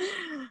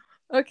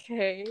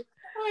 Okay.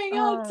 Oh my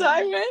god, so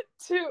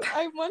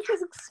I went to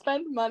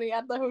spend money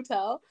at the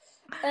hotel,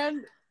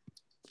 and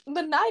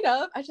the night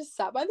of, I just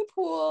sat by the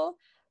pool,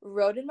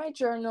 wrote in my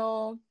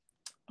journal,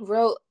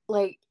 wrote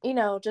like,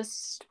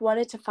 just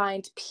wanted to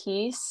find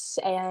peace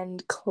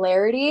and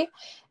clarity.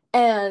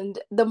 And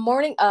the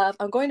morning of,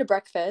 I'm going to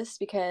breakfast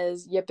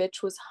because your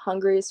bitch was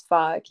hungry as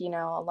fuck,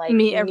 like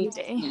Me we every need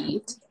to day.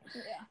 eat.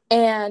 Yeah.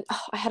 And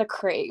I had a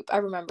crepe. I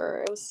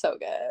remember it was so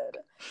good.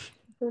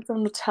 It was a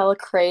Nutella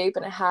crepe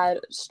and it had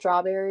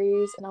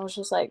strawberries, and I was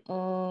just like,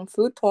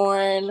 food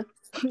porn.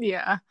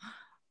 Yeah.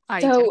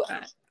 I So get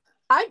that.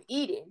 I'm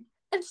eating,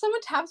 and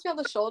someone taps me on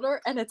the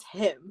shoulder, and it's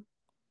him.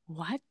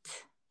 What?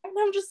 And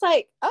I'm just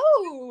like,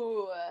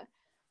 oh,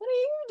 what are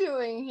you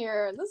doing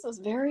here? This is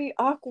very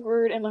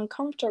awkward and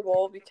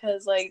uncomfortable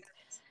because, like,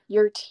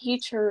 your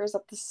teacher is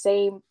at the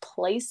same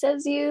place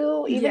as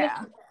you, even if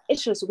Yeah.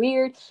 it's just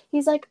weird.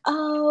 He's like,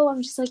 oh,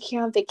 I'm just like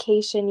here on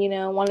vacation,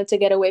 wanted to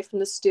get away from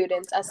the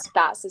students as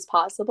fast as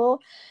possible.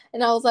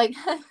 And I was like,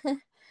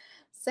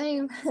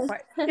 same.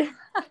 What?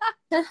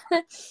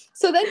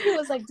 So then he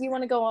was like, do you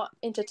want to go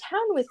into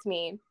town with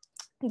me?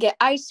 Get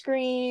ice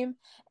cream,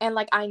 and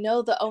like I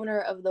know the owner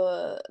of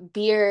the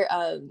beer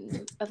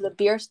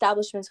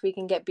establishments, we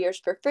can get beers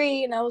for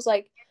free. And I was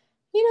like,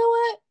 you know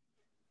what,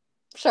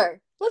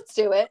 sure, let's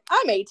do it.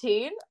 I'm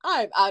 18,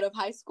 I'm out of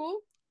high school,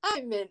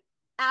 I'm an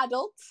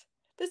adult,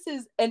 this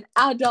is an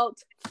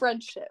adult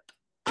friendship,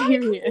 I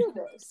can Period. do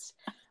this.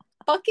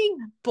 Fucking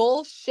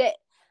bullshit.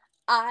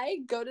 I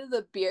go to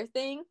the beer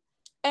thing,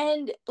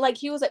 and like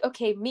he was like,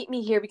 okay, meet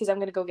me here because I'm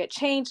gonna go get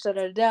changed, da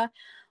da da.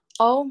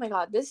 Oh my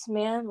god, this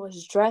man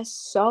was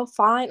dressed so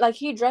fine. Like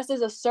he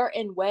dresses a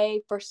certain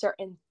way for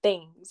certain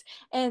things.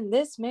 And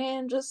this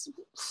man just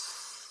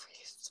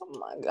oh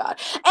my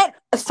god. And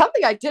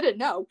something I didn't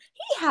know,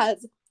 he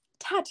has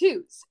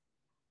tattoos.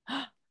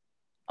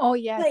 Oh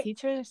yeah, Like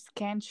teachers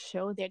can't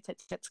show their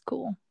tattoos. That's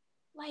cool.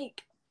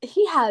 like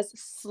he has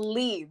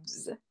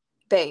sleeves,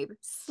 babe.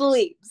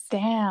 Sleeves.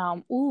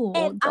 Damn. And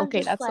Ooh. I'm Okay,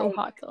 just that's so like,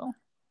 hot though.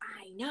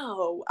 I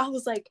know. I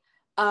was like,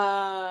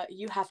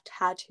 you have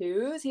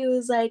tattoos? He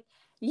was like,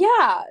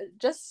 yeah,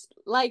 just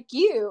like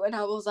you. And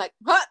I was like,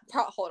 what?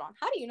 Hold on.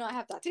 How do you know I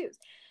have tattoos?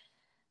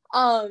 He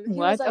was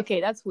What? like,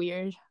 Okay, that's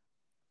weird.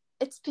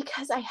 it's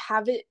because I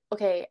have it.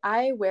 Okay,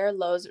 I wear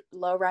low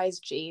rise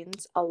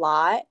jeans a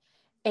lot,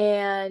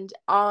 and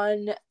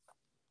on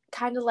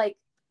kind of like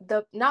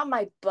the not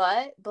my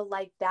butt, but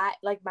like that,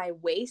 like my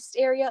waist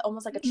area,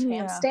 almost like a tramp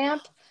Yeah.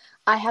 stamp.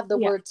 I have the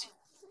Yeah. words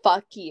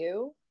 "fuck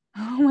you."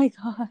 Oh my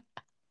god.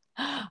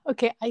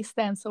 Okay, I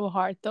stand so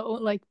hard though.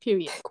 Like,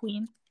 period,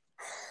 queen.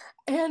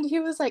 And he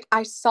was like,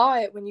 I saw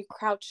it when you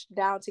crouched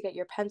down to get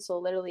your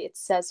pencil. Literally, it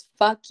says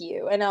 "fuck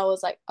you," and I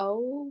was like,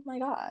 oh my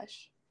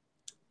gosh.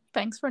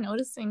 Thanks for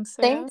noticing,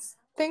 sir.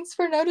 Thanks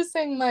for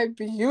noticing my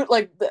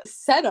like the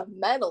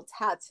sentimental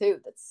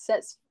tattoo that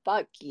says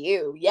 "fuck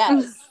you."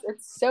 Yes,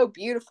 it's so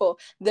beautiful.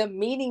 The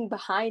meaning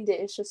behind it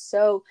is just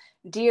so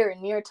dear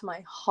and near to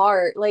my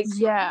heart. Like,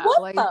 Yeah,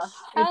 what like the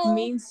it hell?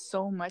 means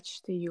so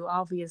much to you,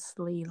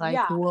 obviously. Like,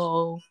 Yeah.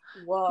 whoa.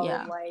 Whoa,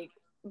 Yeah. like,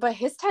 but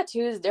his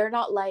tattoos, they're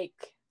not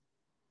like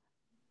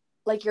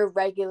your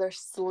regular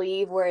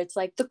sleeve where it's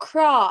like the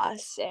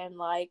cross and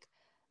like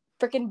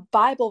freaking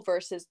Bible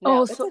verses. No,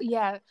 Oh, it's so like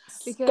yeah,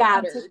 because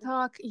on scattered.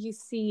 TikTok you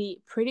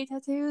see pretty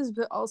tattoos,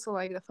 but also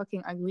like the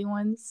fucking ugly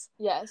ones.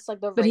 Yes,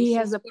 like the But he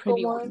has racist the people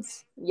pretty ones.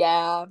 ones.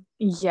 Yeah.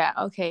 Yeah,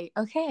 okay,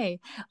 okay.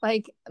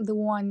 Like the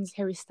ones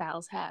Harry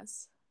Styles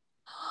has.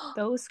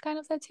 Those kind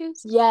of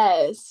tattoos?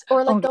 Yes.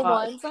 Or Oh like the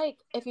god. ones like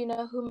if you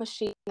know who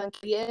Machine Gun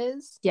Kelly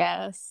is.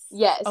 Yes.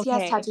 Yes, he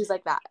has Okay. tattoos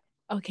like that.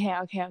 Okay,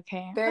 okay,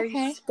 okay. Very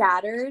Okay.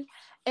 scattered.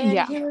 And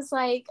Yeah. he was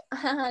like,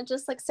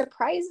 just like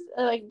surprise,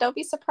 like don't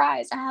be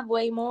surprised. I have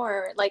way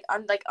more. Like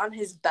on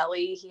his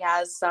belly, he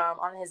has some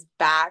on his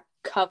back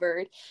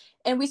covered.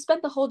 And we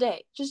spent the whole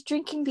day just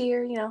drinking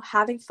beer,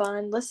 having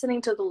fun,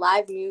 listening to the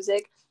live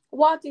music,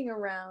 walking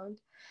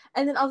around.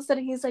 And then all of a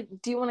sudden he's like,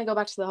 do you want to go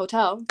back to the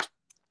hotel?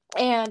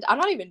 And I'm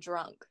not even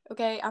drunk,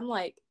 okay? I'm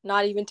like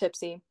not even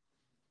tipsy.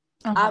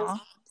 I was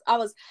Uh-huh. I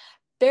was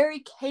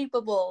very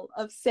capable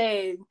of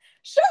saying,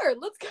 sure,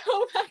 let's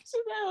go back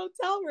to the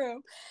hotel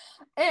room.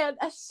 And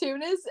as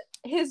soon as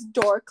his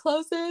door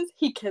closes,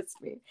 he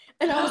kissed me.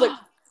 And I was like,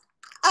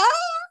 ah!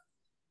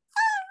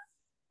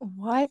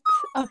 What?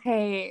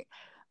 Okay.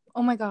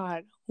 Oh my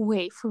god.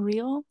 Wait, for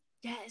real?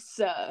 Yes.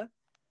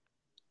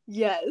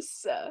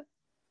 Yes.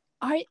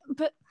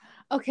 But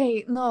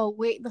okay, no,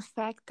 wait, the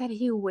fact that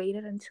he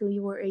waited until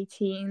you were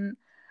 18,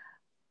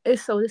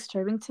 is so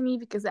disturbing to me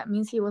because that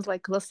means he was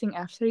like lusting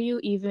after you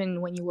even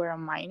when you were a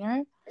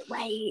minor.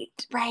 Right.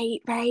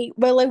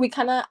 But like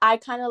I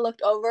kind of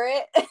looked over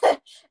it,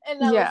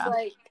 and I was Yeah.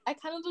 like, I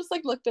kind of just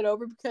like looked it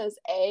over because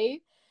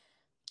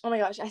oh my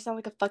gosh, I sound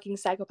like a fucking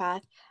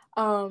psychopath.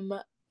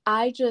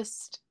 I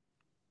just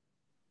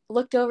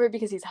looked over it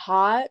because he's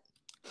hot.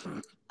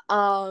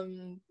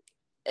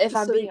 If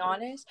I'm So being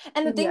honest,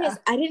 and the thing yeah. is,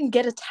 I didn't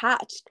get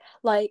attached.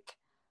 Like,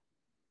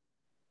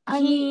 I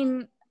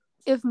mean,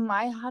 if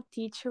my hot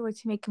teacher were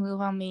to make a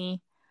move on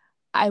me,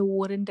 I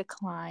wouldn't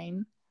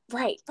decline.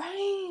 Right.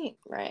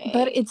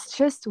 But it's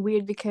just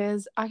weird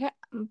because I've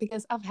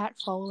had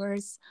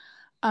followers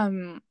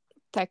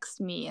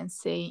text me and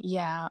say,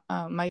 yeah,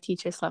 my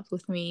teacher slept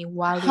with me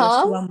while they were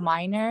still a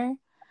minor.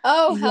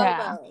 Oh, hell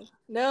Yeah.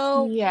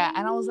 no. Yeah,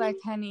 and I was like,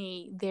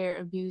 honey, they're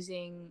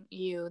abusing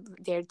you.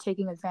 They're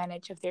taking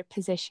advantage of their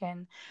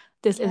position.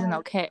 This isn't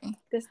okay.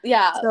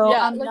 So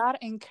I'm like, not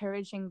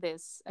encouraging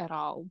this at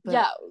all. But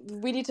yeah,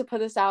 we need to put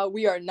this out.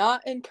 We are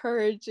not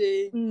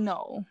encouraging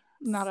no,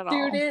 not at all.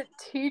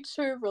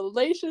 Student-teacher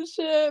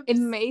relationships. It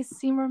may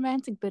seem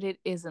romantic, but it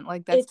isn't.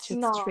 Like, that's It's just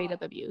not. straight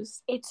up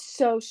abuse. It's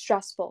so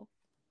stressful.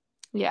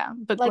 Yeah,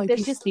 but like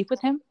did you sleep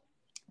with him?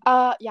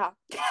 Yeah.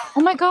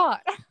 Oh my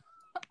god.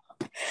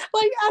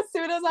 Like, as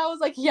soon as I was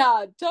like,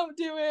 yeah, don't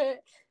do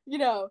it, you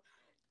know,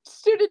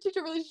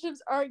 student-teacher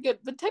relationships aren't good.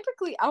 But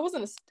technically,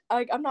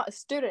 I'm not a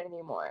student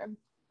anymore.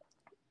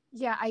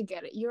 Yeah, I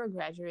get it. You're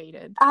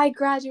graduated. I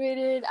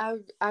graduated.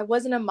 I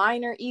wasn't a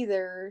minor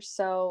either,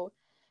 so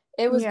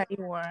it was. Yeah,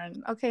 you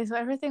weren't. Okay, so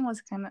everything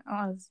was kind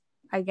of,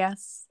 I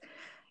guess,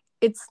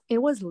 it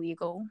was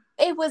legal.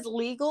 It was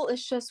legal.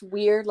 It's just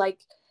weird. Like,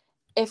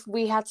 if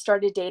we had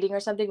started dating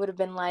or something, would have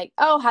been like,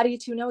 oh, how do you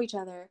two know each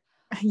other?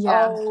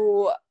 Yeah.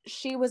 Oh,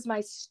 she was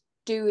my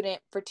student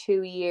for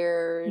 2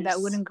 years.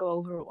 That wouldn't go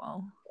over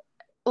well.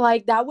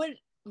 Like, that would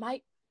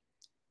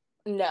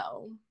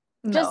no.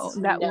 No,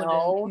 that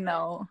wouldn't.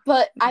 No.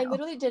 But no. I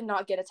literally did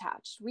not get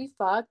attached. We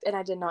fucked, and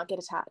I did not get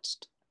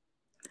attached.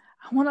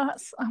 I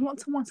want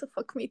someone to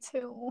fuck me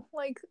too.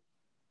 Like,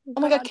 oh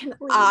my god, can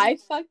please. I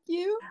fuck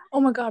you?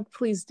 Oh my god,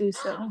 please do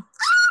so.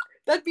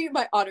 That'd be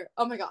my honor.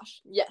 Oh my gosh,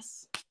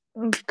 yes.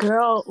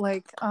 Girl,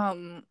 like,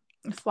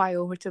 fly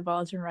over to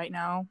Belgium right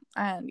now,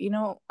 and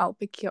I'll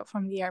pick you up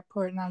from the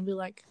airport, and I'll be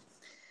like,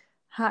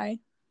 hi.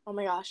 Oh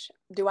my gosh,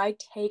 do I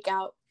take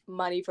out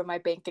money from my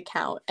bank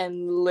account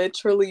and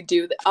literally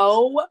do that?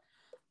 Oh,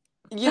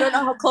 you don't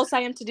know how close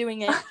I am to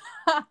doing it.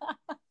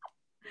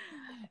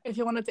 If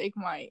you want to take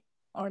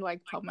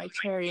pop my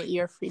cherry,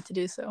 you're free to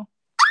do so.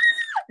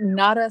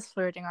 Not us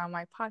flirting on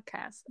my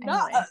podcast.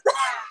 Anyway.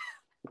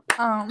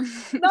 Not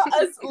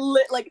as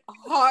like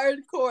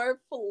hardcore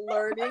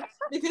flirting,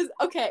 because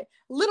okay,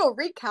 little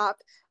recap,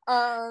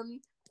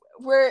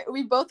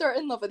 we both are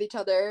in love with each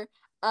other.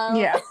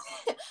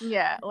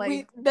 Yeah,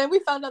 like then we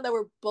found out that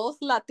we're both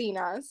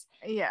Latinas.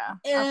 Yeah,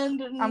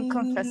 and I'm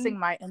confessing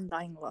my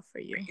undying love for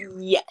you.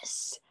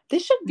 Yes,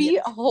 this should be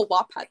a whole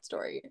Wattpad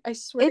story. I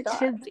swear to God. It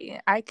should be.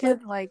 I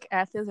could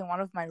add this in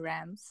one of my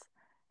rants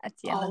at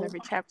the end of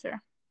every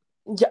chapter.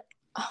 Yeah.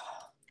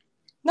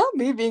 Not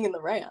me being in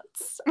the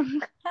rants.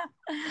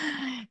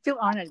 Feel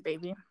honored,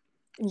 baby.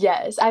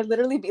 Yes, I'd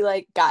literally be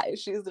like,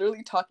 guys, she's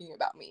literally talking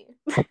about me.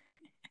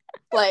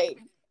 Like,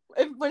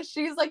 when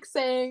she's like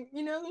saying,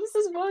 this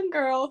is one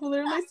girl who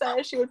literally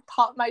said she would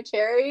pop my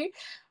cherry,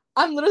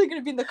 I'm literally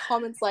gonna be in the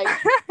comments like,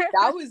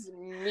 that was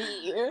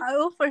me. I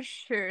will for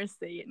sure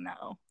say it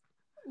now.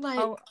 Like,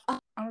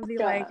 I'll be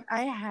like,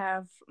 I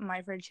have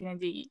my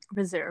virginity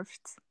reserved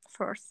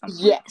for someone.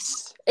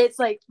 Yes. It's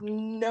like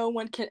no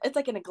one can. It's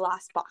like in a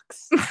glass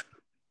box.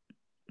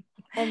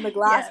 And the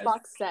glass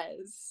box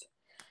says,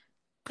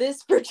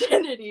 this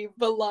virginity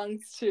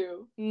belongs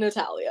to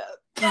Natalia.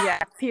 Yeah,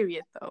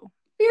 period, though.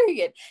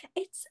 Period.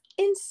 It's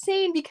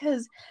insane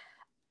because,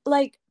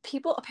 like,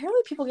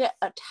 apparently people get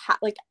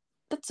attached. Like,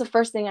 that's the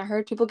first thing I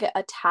heard. People get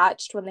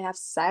attached when they have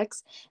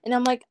sex. And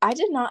I'm like, I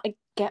did not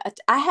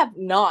I have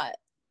not,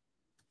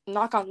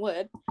 knock on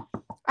wood,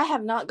 I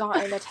have not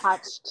gotten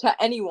attached to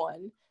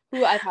anyone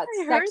who I've had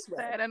sex with.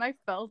 That and I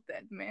felt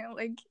that, man.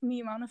 Like,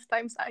 the amount of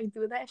times I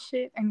do that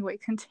shit. Anyway,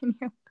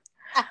 continue.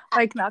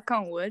 Like, knock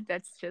on wood,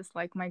 that's just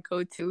like my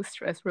go-to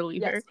stress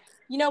reliever. Yes.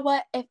 You know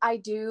what? If I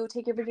do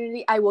take your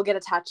virginity, I will get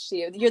attached to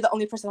you. You're the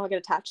only person I'll get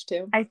attached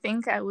to. I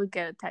think I would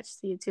get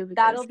attached to you too. Because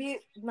that'll be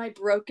my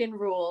broken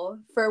rule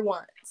for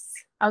once.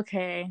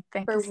 Okay,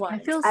 thank you.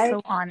 Once. I feel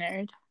so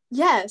honored.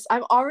 Yes,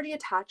 I'm already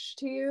attached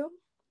to you.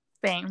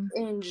 Same.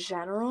 In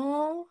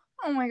general.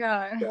 Oh my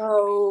god.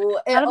 So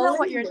I don't know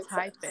what your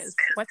type is.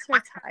 What's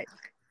your type?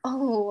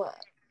 Oh,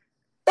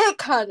 it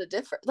kind of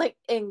differs. Like,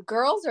 in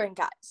girls or in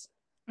guys?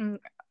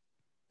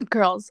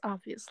 Girls,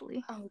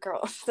 obviously. Oh,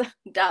 girls.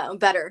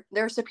 Better.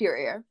 They're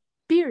superior.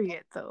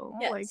 Period, though.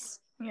 Yes. Like,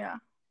 yeah.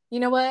 You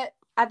know what?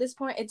 At this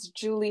point, it's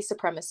Julie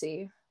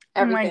supremacy.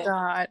 Everything. Oh my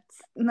god.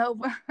 No.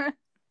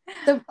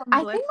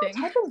 I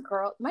think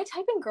my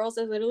type in girls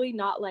is literally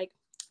not like,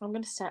 I'm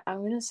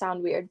gonna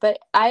sound weird, but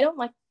I don't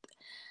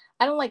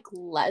like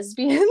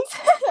lesbians.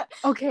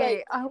 Okay,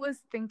 Like, I was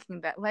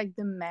thinking that like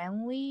the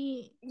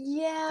manly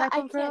yeah, type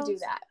I of can't do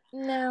girls. that.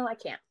 No, I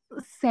can't.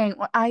 Same.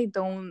 I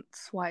don't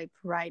swipe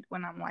right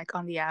when I'm like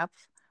on the app.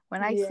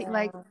 When I see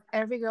like Yeah.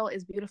 every girl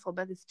is beautiful,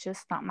 but it's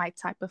just not my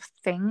type of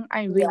thing.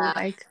 I really Yeah.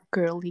 like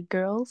girly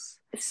girls.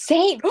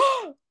 Same.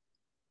 Oh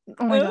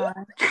my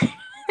god.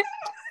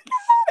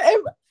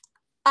 If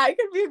I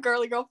could be a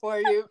girly girl for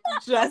you.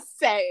 Just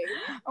saying.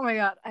 Oh my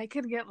god. I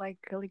could get like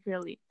girly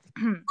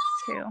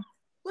too.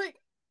 Like,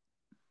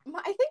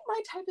 I think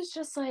my type is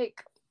just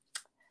like,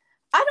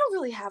 I don't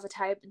really have a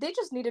type. They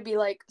just need to be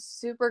like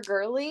super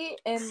girly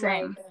and like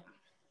Same.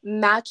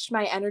 match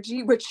my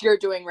energy, which you're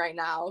doing right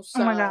now. Oh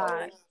my So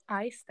god.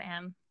 I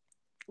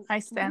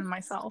stand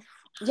myself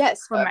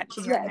yes, for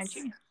matching your yes,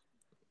 energy.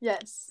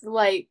 yes.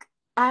 Like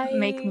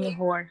Make me I, a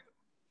whore.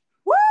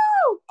 woo!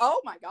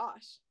 Oh my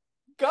gosh,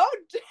 go!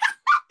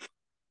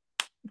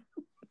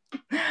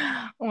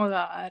 Oh my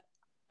god.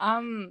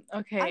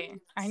 Okay.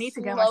 I'm I need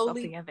to get myself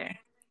slowly, together.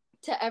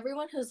 to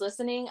everyone who's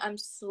listening, I'm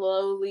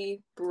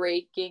slowly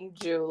breaking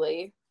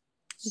Julie.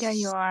 Yeah,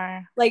 you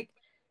are. Like,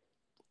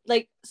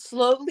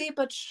 slowly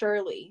but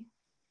surely,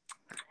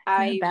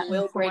 You're a I bad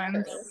will break her.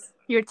 influence.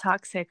 You're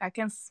toxic. I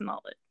can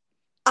smell it.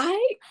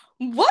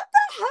 What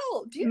the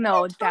hell? Do you think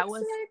No, I'm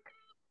toxic?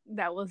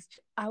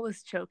 I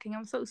was joking.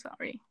 I'm so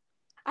sorry.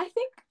 I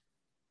think,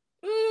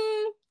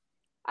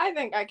 I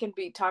think I can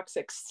be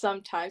toxic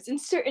sometimes in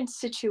certain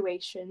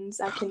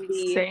situations.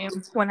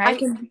 Same. When I I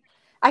can,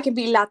 I can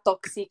be la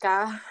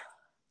tóxica.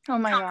 Oh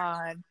my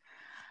god.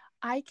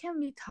 I can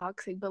be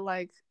toxic, but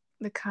like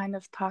the kind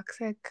of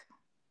toxic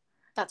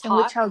That's in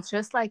which hot. I'll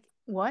just like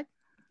what?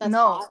 That's No.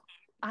 hot.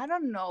 I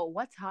don't know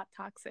what's hot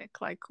toxic.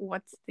 Like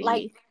what's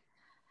Like,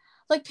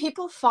 the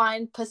people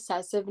find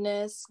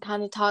possessiveness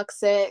kind of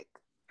toxic,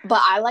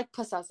 but I like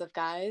possessive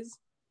guys.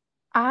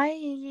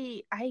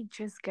 I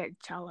just get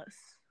jealous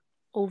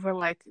over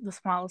like the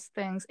smallest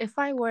things. If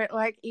I were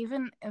like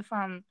even if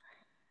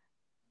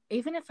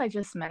I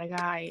just met a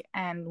guy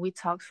and we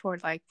talked for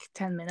like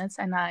 10 minutes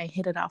and I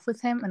hit it off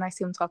with him and I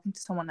see him talking to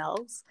someone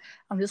else,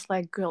 I'm just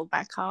like, girl,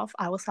 back off.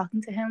 I was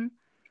talking to him.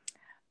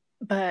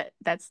 But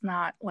that's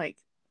not like,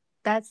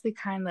 that's the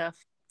kind of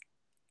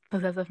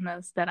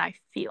possessiveness that I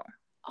feel.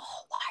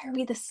 Oh, why are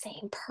we the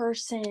same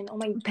person? Oh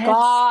my That's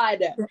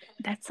god.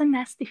 that's a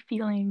nasty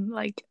feeling.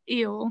 Like,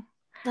 ew.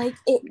 Like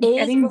it is,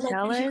 Getting but like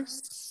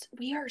jealous.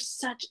 we are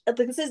such like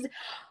this is,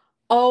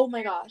 oh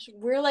my gosh,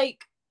 we're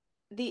like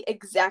the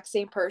exact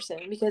same person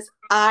because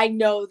I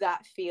know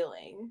that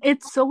feeling.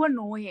 It's so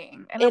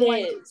annoying. And It I'm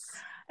like, is.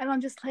 and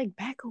I'm just like,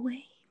 back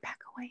away,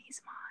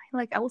 he's mine.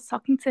 Like I was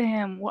talking to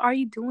him. What are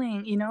you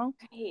doing? You know?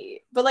 Right.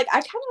 But like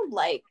I kind of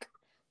like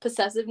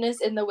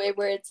possessiveness in the way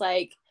where it's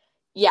like,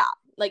 yeah,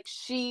 like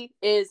she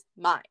is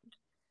mine.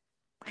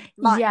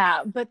 Mine.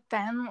 Yeah, but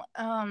then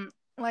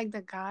like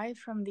the guy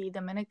from the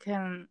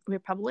Dominican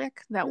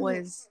Republic that Mm-hmm.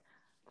 was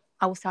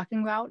I was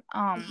talking about,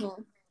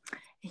 Mm-hmm.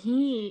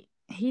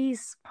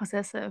 he's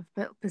possessive,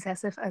 but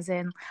possessive as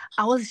in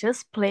I was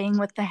just playing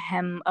with the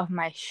hem of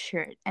my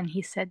shirt and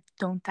he said,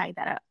 don't tie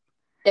that up.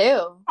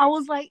 Ew. I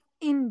was like,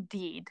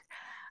 indeed.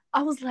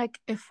 I was like,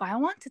 if I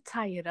want to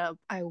tie it up,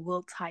 I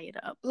will tie it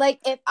up. Like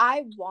if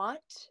I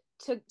want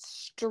to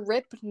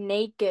strip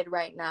naked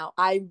right now,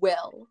 I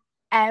will.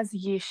 As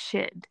you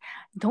should.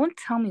 Don't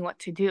tell me what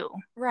to do.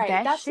 Right.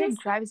 That shit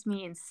drives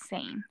me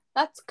insane.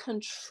 That's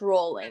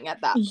controlling at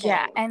that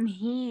Yeah,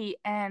 point.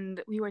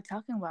 and we were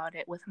talking about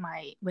it with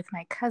my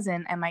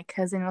cousin, and my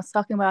cousin was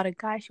talking about a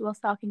guy she was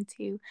talking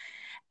to,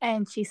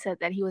 and she said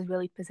that he was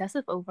really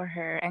possessive over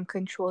her and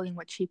controlling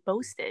what she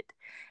posted.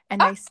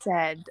 And I Ah,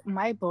 said,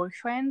 my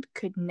boyfriend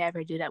could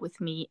never do that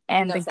with me.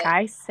 And no, the same.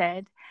 guy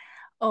said,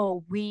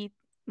 oh, we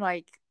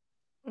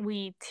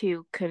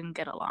two couldn't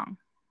get along.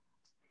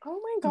 Oh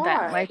my Then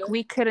god. like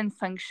we couldn't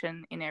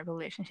function in a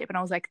relationship. And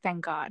I was like,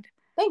 thank God.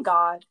 Thank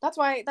God. That's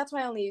why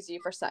I only use you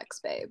for sex,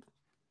 babe.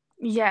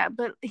 Yeah,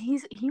 but he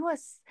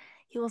was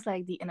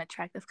like the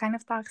unattractive kind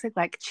of toxic,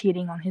 like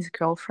cheating on his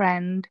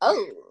girlfriend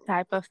Oh.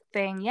 type of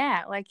thing.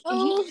 Yeah, like he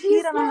Oh,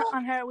 cheated he's not.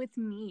 on her with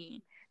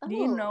me. Do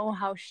you Oh. know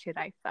how shit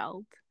I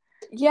felt?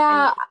 And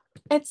Yeah,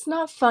 it's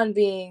not fun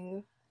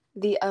being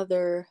the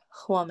other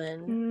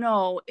woman.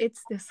 no,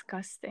 it's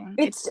disgusting.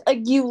 It's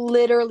like you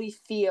literally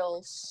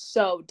feel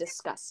so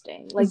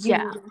disgusting. Like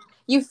Yeah,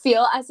 you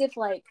feel as if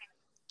like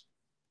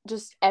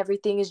just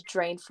everything is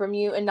drained from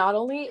you, and not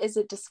only is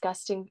it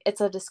disgusting, it's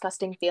a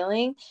disgusting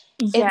feeling,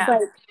 it's yeah.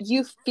 like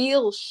you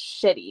feel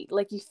shitty,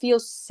 like you feel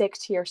sick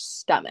to your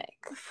stomach.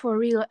 For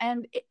real.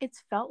 And it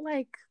felt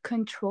like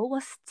control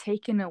was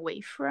taken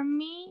away from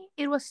me.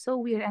 It was so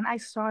weird. And I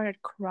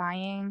started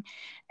crying.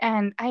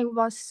 And I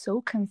was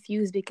so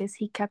confused because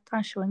he kept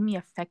on showing me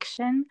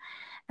affection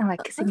and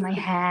like kissing my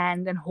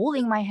hand and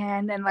holding my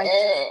hand and like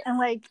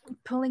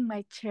pulling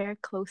my chair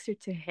closer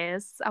to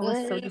his. I was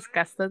so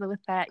disgusted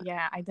with that.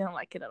 Yeah, I didn't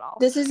like it at all.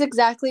 This is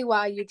exactly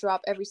why you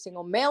drop every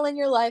single male in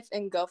your life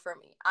and go for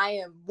me. I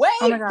am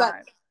Oh my but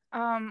god.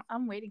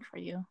 I'm waiting for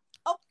you.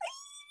 oh,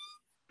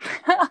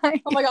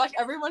 Oh my gosh,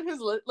 everyone who's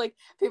like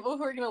people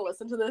who are gonna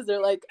listen to this,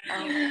 they're like,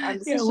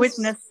 You're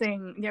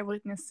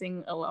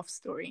witnessing a love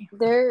story.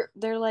 They're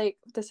like,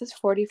 this is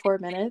 44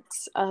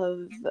 minutes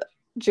of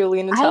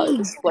Julian and Tyler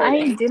just I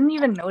flirting. didn't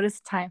even notice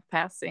time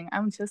passing.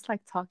 I'm just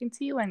like talking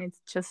to you, and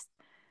it's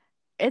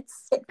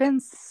been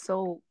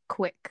so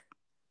quick.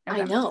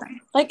 I know.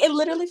 Like, it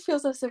literally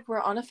feels as if we're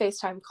on a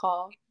FaceTime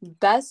call.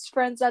 Best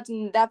friends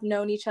that've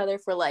known each other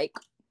for like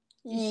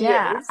years.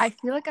 Yeah, I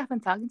feel like I've been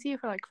talking to you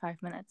for like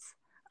 5 minutes.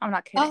 I'm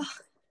not kidding.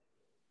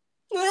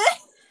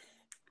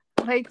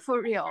 Like,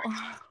 for real.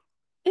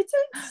 It's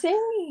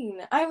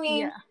insane. I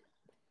mean,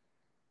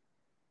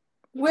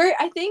 yeah.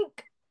 I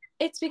think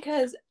it's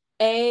because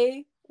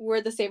A,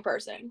 we're the same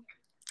person.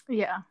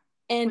 Yeah.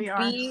 And we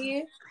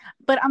B,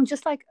 but I'm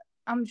just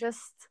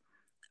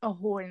a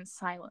whore in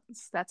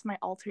silence. That's my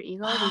alter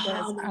ego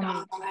because oh my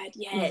god,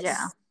 yes.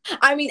 Yeah.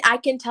 I mean, I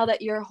can tell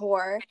that you're a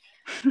whore.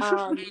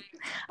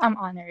 I'm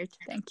honored.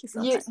 Thank you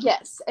so much.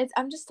 Yes,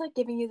 I'm just like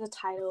giving you the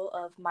title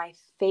of my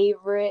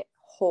favorite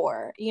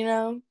whore, you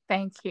know?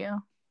 Thank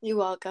you. You're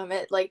welcome.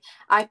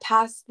 I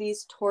pass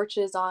these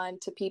torches on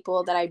to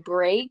people that I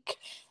break,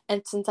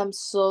 and since I'm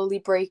slowly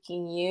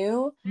breaking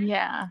you,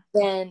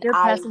 then you're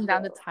passing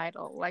down the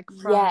title, like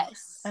from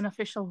an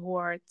official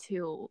whore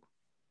to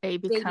a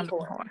becoming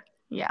whore.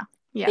 Yeah.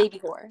 Baby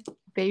whore.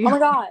 Oh my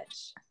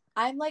gosh,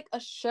 I'm like a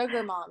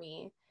sugar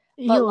mommy.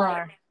 But you like,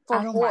 are for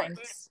I don't whores. mind.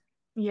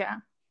 Yeah.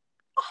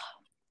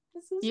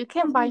 You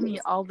can buy me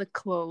all the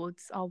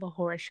clothes, all the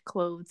whorish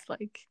clothes,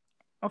 like,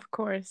 of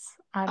course,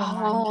 I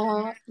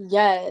don't mind.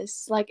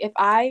 Yes. Like, if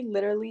I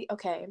literally,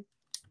 okay,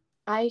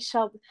 I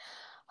shall,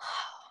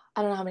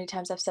 I don't know how many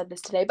times I've said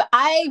this today, but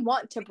I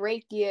want to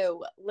break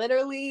you.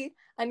 Literally,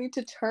 I need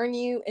to turn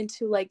you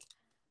into like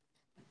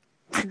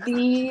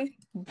the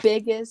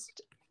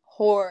biggest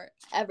whore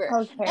ever.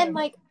 Okay. And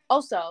like,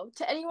 also,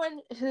 to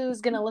anyone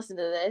who's gonna listen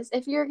to this,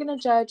 if you're gonna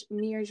judge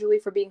me or Julie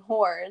for being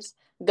whores,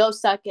 go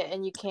suck it,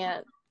 and you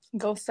can't.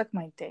 Go suck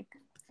my dick.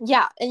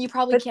 Yeah, and you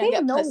probably can't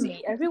get pussy.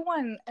 Me.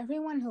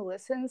 Everyone who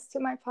listens to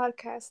my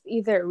podcast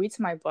either reads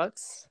my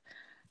books,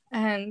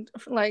 and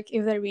like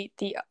if they read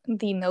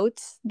the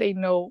notes, they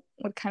know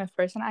what kind of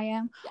person I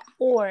am,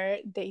 or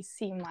they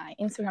see my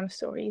Instagram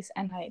stories,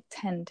 and I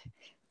tend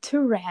to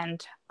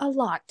rant a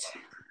lot.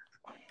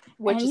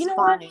 Which is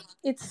fine. What?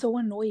 It's so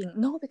annoying.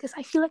 No, because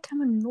I feel like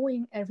I'm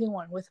annoying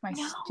everyone with my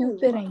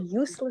stupid and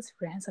useless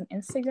rants on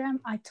Instagram.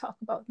 I talk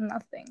about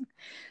nothing.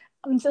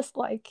 I'm just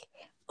like,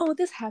 oh,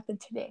 this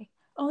happened today.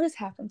 Oh, this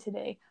happened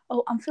today.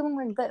 Oh, I'm feeling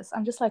like this.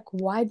 I'm just like,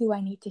 why do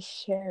I need to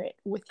share it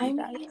with you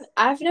guys? Mean,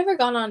 I've never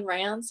gone on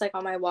rants like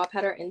on my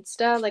Wattpad or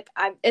Insta. Like,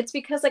 it's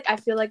because like I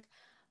feel like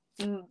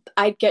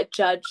I'd get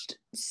judged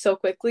so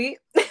quickly.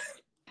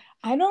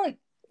 I don't.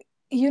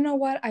 You know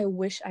what? I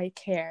wish I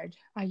cared.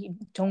 I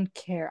don't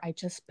care. I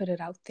just put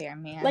it out there,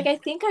 man. Like, I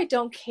think I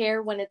don't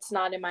care when it's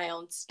not in my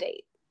own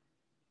state.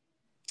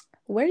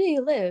 Where do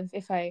you live,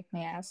 if I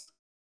may ask?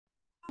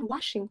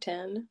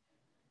 Washington.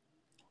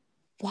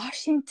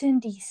 Washington,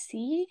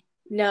 D.C.?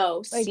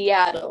 No, like,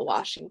 Seattle,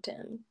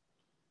 Washington.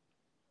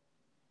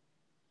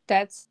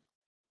 That's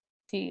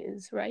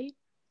is right?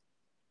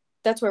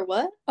 That's where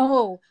what?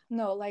 Oh,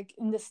 no, like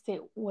in the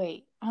state.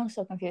 Wait, I'm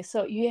so confused.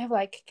 So you have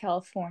like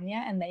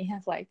California, and then you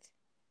have like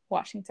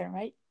Washington,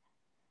 right?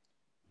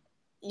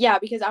 Yeah,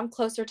 because I'm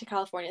closer to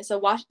California. So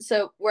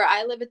where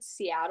I live, it's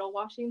Seattle,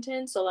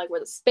 Washington. So like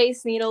where the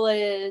Space Needle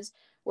is,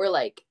 where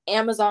like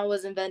Amazon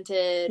was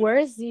invented. Where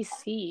is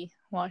DC,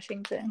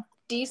 Washington?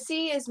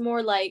 DC is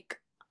more like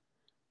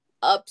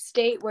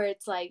upstate, where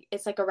it's like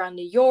around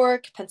New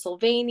York,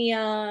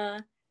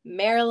 Pennsylvania,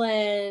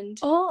 Maryland.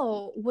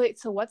 Oh, wait,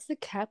 so what's the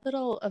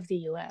capital of the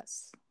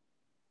US?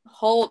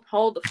 Hold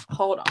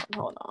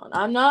on.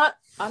 I'm not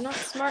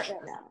smart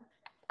right now.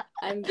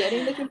 I'm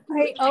getting the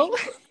computer.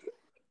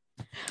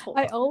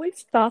 I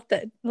always thought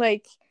that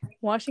like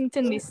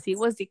Washington DC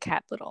was the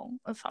capital,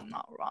 if I'm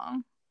not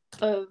wrong.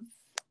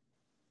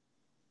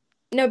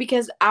 No,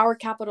 because our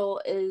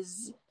capital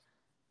is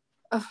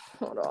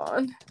hold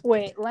on.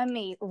 Wait, let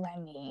me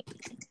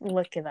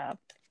look it up.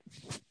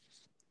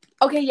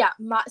 Okay, yeah.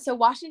 So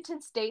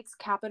Washington State's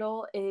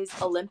capital is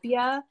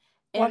Olympia,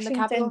 and Washington, the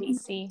capital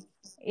DC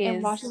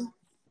is Washington.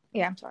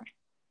 Yeah, I'm sorry.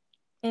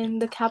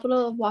 And the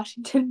capital of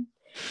Washington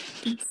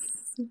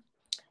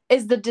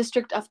is the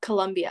District of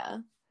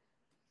Columbia.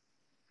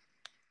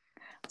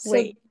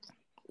 Wait.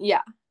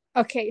 Yeah.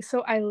 Okay,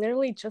 so I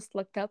literally just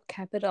looked up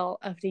capital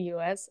of the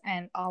US,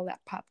 and all that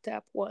popped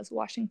up was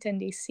Washington,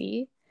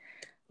 D.C.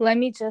 Let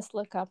me just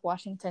look up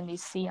Washington,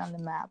 D.C. on the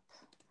map.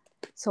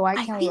 So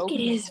I think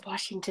it is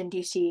Washington,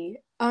 D.C.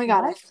 Oh my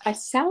god, I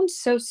sound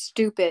so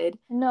stupid.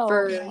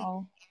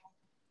 No.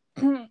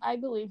 I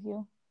believe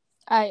you.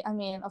 I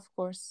mean, of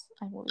course,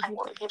 I believe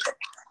you.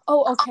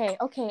 Oh, okay.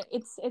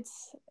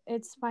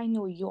 It's by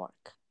New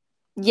York.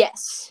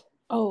 Yes.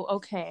 Oh,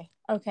 okay.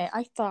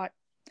 I thought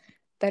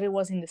that it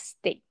was in the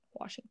state,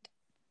 Washington.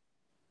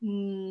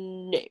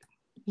 No.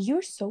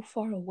 You're so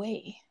far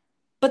away.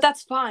 But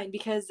that's fine,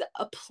 because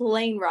a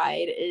plane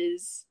ride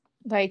is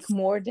like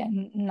more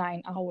than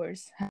 9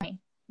 hours.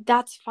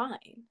 That's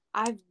fine.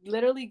 I've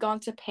literally gone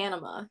to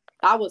Panama.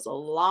 That was a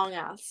long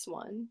ass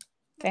one.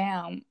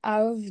 Damn,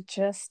 I've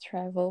just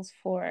traveled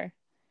for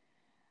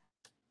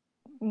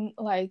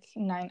like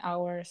 9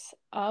 hours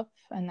up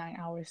and 9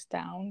 hours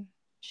down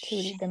to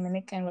the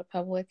Dominican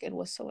Republic. It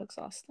was so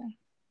exhausting.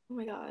 Oh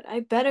my god,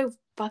 I bet it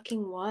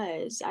fucking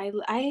was. I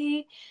Let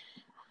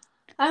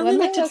only me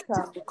like to look up.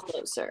 travel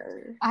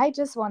closer. I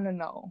just want to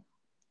know.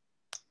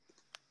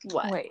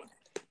 What? Wait,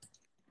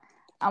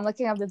 I'm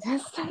looking up the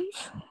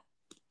distance.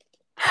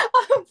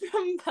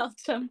 From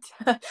Belgium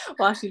to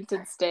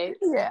Washington State.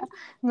 Yeah,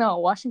 no,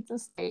 Washington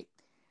State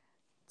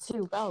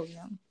to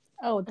Belgium.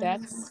 Oh,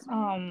 that's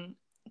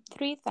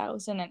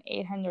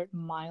 3,800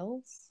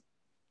 miles.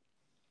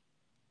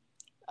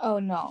 Oh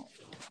no,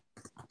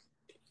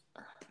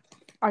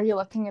 are you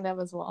looking it up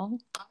as well?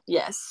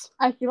 Yes.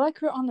 I feel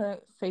like we're on a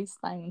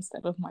FaceTime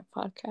instead of my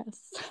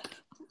podcast.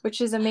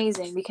 Which is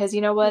amazing because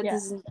you know what? Yeah.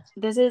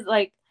 This is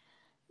like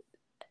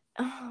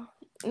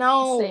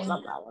no, Same.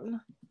 not that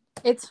one.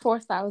 It's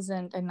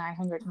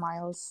 4,900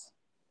 miles.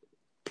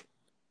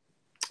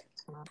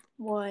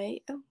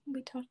 Why? Oh,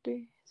 we talked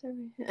to.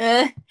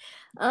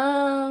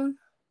 Oh,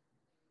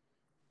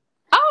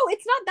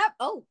 it's not that.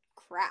 Oh,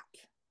 crap!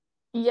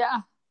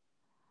 Yeah,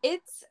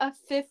 It's a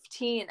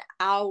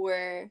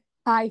 15-hour.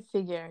 I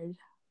figured.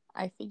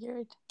 I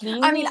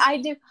mean,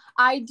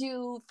 I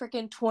do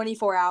freaking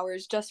 24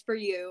 hours just for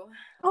you.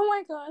 Oh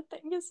my god,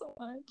 thank you so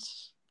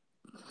much.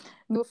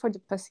 Do it for the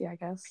pussy, I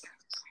guess.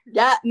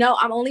 Yeah, no,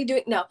 I'm only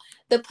doing no.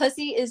 The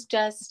pussy is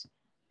just.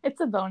 It's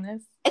a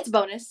bonus. It's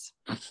bonus.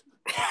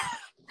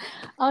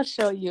 I'll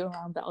show you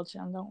around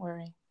Belgium. Don't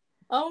worry.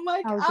 Oh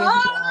my I'll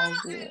god!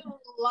 give you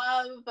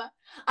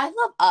I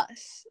love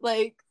us.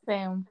 Like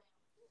Same.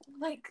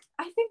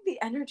 I think the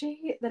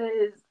energy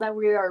that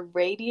we are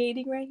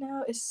radiating right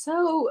now is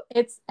so.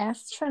 It's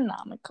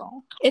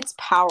astronomical. It's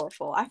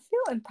powerful. I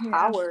feel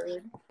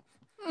empowered.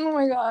 Oh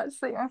my god,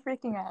 see, I'm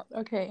freaking out.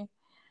 Okay.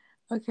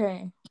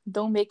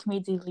 Don't make me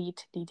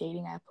delete the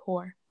dating app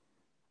whore.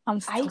 I'm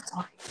still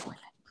talking for it.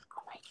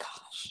 Oh my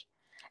gosh.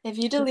 If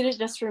you delete it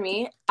just for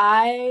me,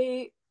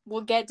 I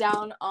will get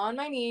down on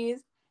my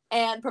knees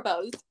and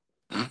propose.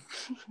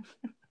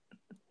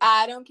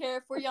 I don't care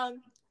if we're young.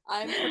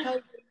 I'm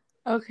proposing.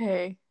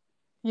 Okay.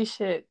 You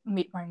should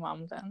meet my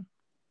mom then.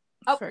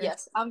 Oh first.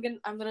 Yes. I'm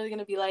literally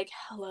gonna be like,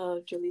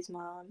 hello, Julie's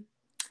mom.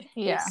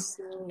 Yeah. It's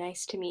so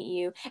nice to meet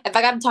you. If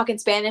I gotta talk in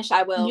Spanish,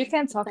 I will. You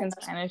can talk in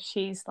Spanish.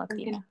 She's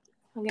Latina.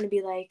 I'm gonna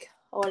be like,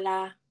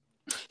 hola.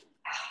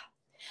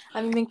 A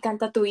mí me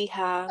encanta tu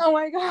hija. Oh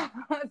my god.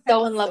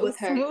 So in love with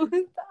her.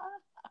 Smooth.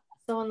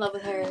 So in love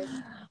with her.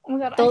 Oh my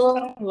god, I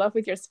fell in love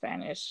with your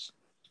Spanish.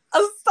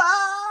 Oh,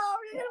 stop!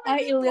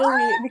 I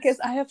literally, because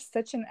I have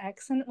such an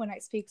accent when I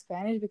speak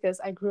Spanish because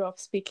I grew up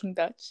speaking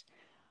Dutch.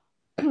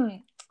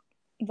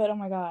 But oh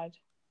my god,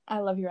 I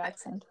love your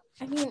accent.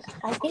 I mean,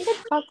 I think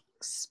I talk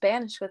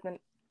Spanish with an,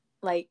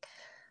 like,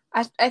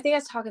 I think I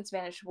talk in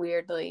Spanish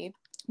weirdly.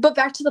 But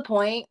back to the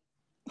point,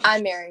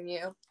 I'm marrying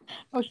you.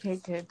 Okay,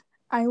 good.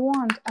 I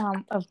want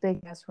a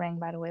big ass ring,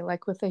 by the way,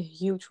 like with a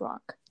huge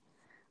rock.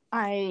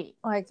 I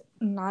like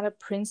not a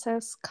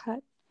princess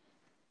cut,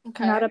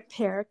 not a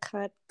pear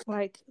cut,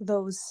 like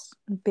those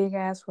big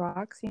ass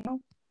rocks, you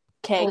know.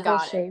 Okay,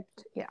 got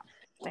shaped. Yeah.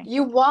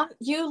 You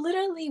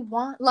literally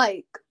want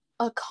like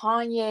a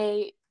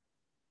Kanye.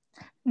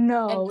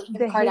 No,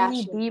 the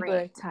Hailey Bieber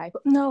ring. Type.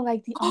 No,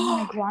 like the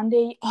Ariana Grande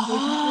engagement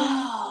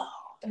ring.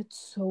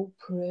 It's so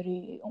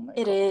pretty. Oh my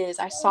god. It is.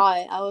 I saw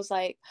it. I was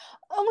like,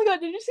 oh my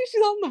god, did you see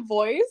she's on The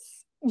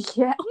Voice?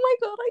 Yeah. Oh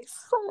my god, I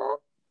saw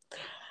it.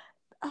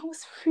 I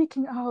was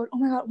freaking out. Oh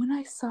my god, when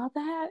I saw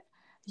that,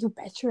 you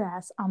bet your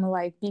ass I'm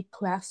like be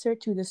plastered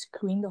to the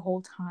screen the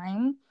whole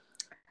time.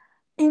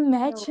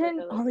 Imagine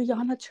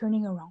Ariana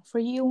turning around for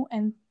you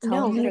and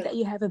telling you that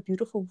you have a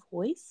beautiful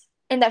voice.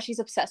 And that she's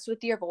obsessed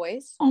with your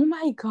voice. Oh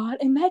my god,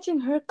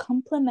 imagine her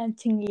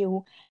complimenting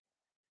you.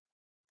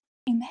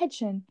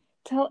 Imagine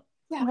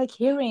like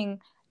hearing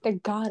the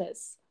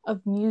goddess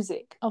of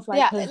music, of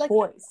like her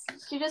voice.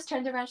 She just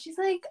turns around, she's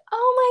like,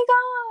 oh my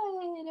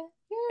god.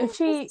 If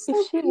she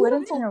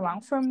wouldn't turn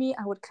around for me,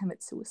 I would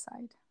commit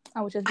suicide.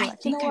 I would just be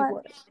like, you know what? I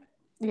would.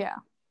 Yeah.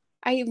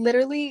 I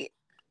literally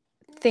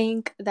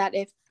think that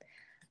if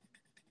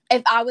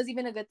I was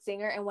even a good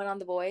singer and went on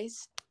The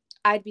Voice,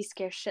 I'd be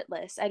scared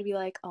shitless. I'd be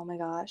like, oh my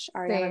gosh,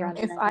 Ariana Grande.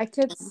 If I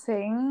could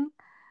sing,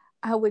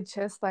 I would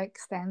just like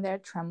stand there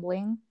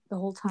trembling the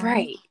whole time.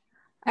 Right.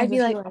 I'd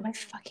be like, oh my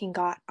fucking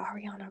god,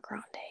 Ariana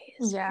Grande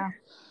is here.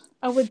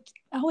 I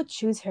would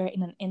choose her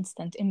in an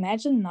instant.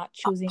 Imagine not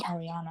choosing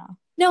Ariana.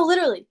 No,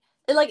 literally.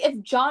 Like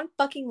if John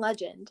fucking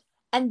Legend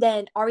and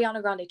then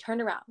Ariana Grande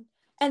turned around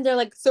and they're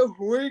like, so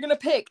who are you gonna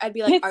pick? I'd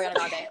be like, Ariana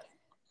Grande.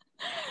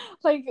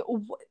 Like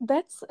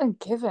that's a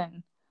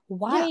given.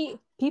 Why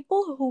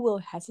people who will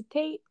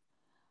hesitate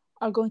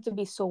are going to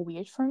be so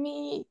weird for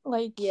me?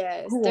 Like,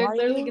 yes, they're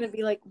literally gonna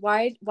be like,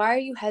 why are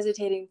you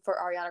hesitating for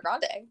Ariana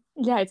Grande?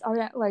 Yeah, it's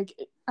Ariana. Like,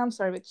 I'm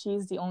sorry, but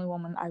she's the only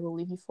woman I will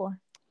leave you for.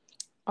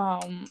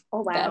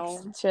 Oh That's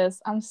wow.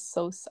 just, I'm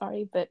so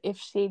sorry, but if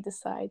she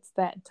decides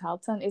that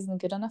Dalton isn't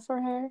good enough for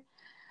her,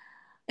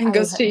 And I will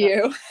goes to hit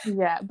no. you.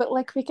 Yeah, but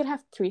like we could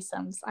have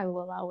threesomes. I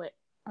will allow it.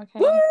 Okay.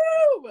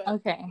 Woo!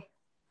 Okay.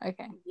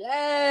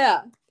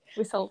 Yeah.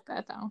 We settled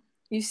that down.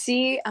 You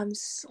see, I'm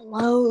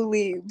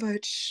slowly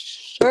but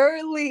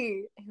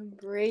surely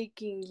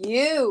breaking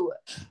you.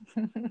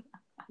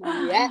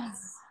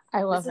 Yes.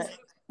 I love it.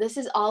 This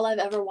is all I've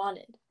ever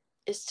wanted,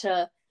 is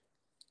to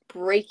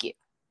break you.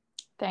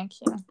 Thank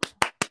you.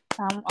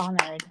 I'm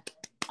honored.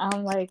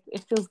 I'm like,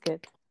 it feels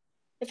good.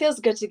 It feels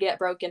good to get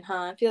broken,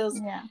 huh?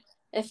 Yeah.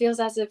 It feels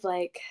as if,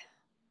 like,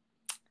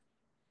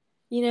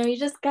 you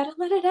just gotta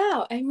let it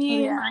out. I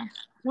mean, Yeah.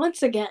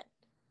 once again,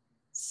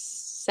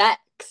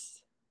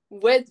 sex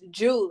with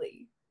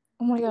Julie.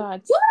 Oh my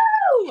god.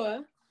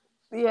 Woo!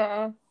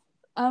 Yeah.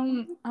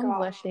 I'm God.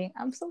 blushing.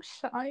 I'm so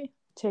shy.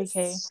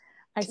 JK.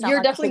 I sound You're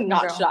like a definitely pick-me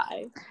not girl.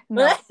 shy.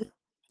 No,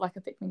 like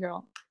a pick-me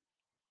girl.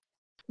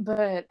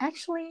 But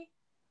actually,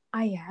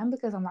 I am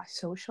because I'm not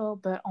social,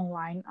 but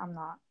online I'm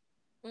not.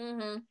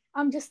 Mm-hmm.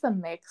 I'm just a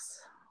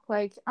mix.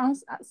 Like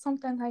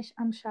sometimes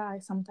I'm shy,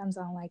 sometimes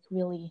I'm like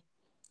really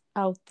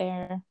out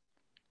there.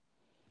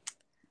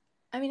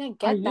 I mean, I Are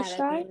get you that.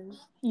 shy?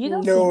 You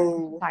don't seem like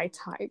No. a shy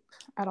type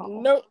at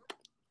all. Nope.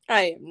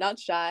 I am not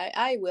shy.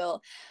 I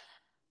will.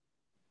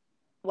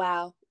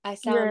 Wow. I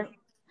sound You're.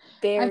 I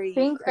very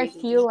think I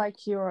crazy. feel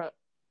like you're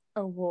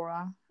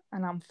Aurora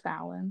and I'm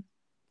Fallon.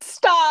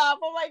 Stop!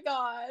 Oh my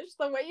gosh.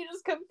 The way you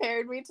just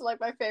compared me to, like,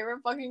 my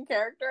favorite fucking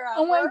character ever.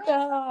 Oh my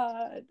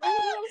god!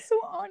 I'm so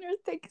honored.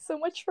 Thank you so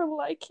much for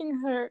liking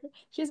her.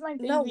 She's my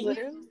baby. No,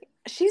 literally.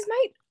 She's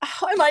my...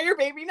 Oh, am I your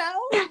baby now?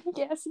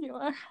 Yes, you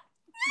are.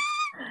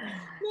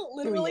 No,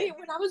 literally,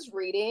 when I was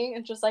reading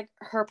and just, like,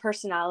 her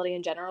personality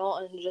in general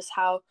and just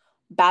how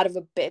bad of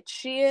a bitch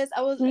she is,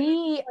 I was...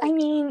 I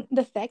mean,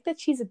 the fact that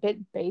she's a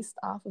bit based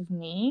off of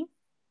me.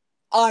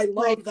 I love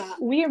like, that.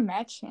 We're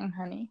matching,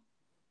 honey.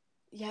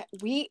 Yeah,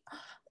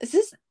 is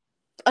this,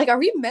 like, are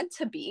we meant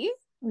to be?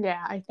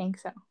 Yeah, I think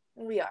so.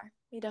 We are.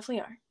 We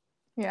definitely are.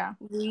 Yeah.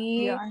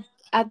 We are.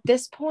 At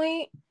this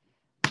point,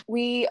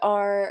 we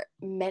are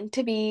meant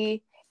to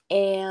be,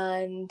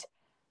 and,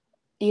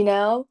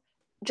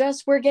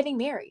 just we're getting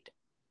married.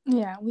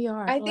 Yeah, we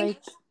are. I think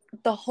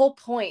the whole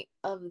point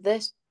of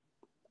this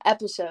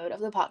episode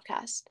of the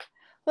podcast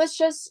was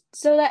just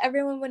so that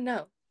everyone would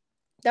know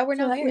that we're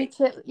so not that married.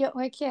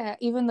 we could,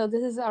 even though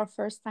this is our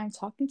first time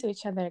talking to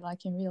each other,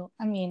 like in real,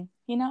 I mean,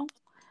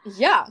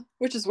 Yeah,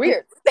 which is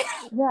weird.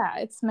 Yeah,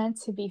 it's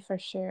meant to be for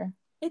sure.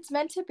 It's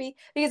meant to be,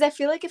 because I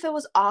feel like if it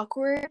was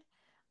awkward,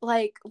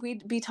 like,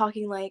 we'd be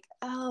talking like,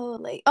 oh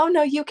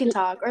no, you can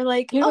talk, or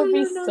like, It oh would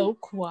be no. so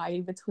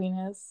quiet between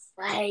us.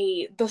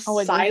 Right, the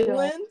Oh,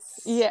 silence.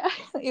 Yeah,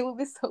 it would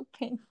be so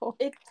painful.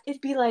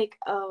 It'd be like,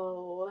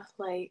 oh,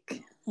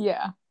 like,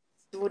 Yeah,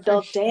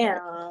 well, sure.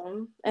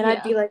 damn, and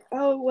I'd be like,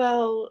 oh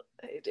well,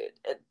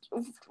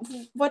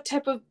 what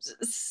type of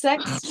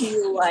sex do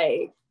you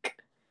like?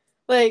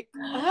 Like,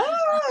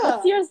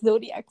 What's your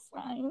zodiac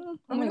sign? Oh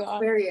I'm my an god.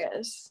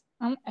 Aquarius.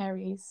 I'm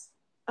Aries.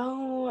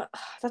 Oh,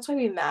 that's why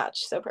we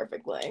match so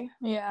perfectly.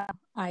 Yeah,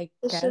 I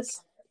It's guess.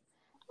 just,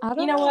 I don't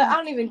you know know what? I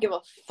don't even give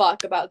a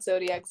fuck about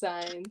zodiac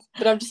signs,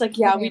 but I'm just like,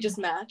 yeah, we just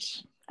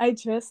match. I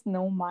just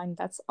know mine.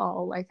 That's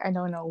all. Like, I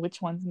don't know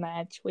which ones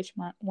match, which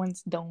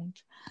ones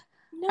don't.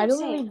 No, I don't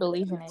same. really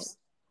believe in it.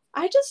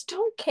 I just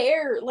don't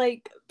care.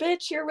 Like,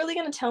 bitch, you're really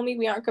gonna tell me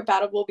we aren't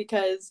compatible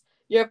because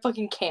you're a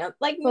fucking can't?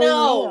 Like, For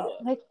no. real.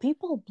 Like,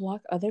 people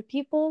block other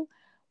people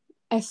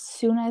as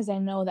soon as they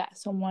know that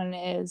someone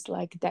is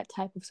like that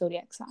type of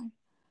zodiac sign.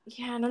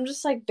 Yeah, and I'm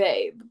just like,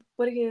 babe,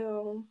 what are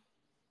you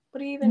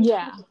even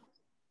talking?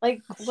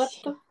 Like, what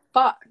the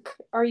fuck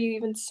are you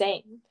even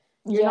saying?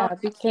 You're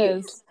not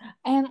because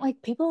and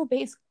like people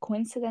base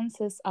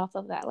coincidences off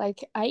of that.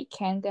 Like, I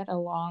can get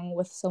along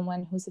with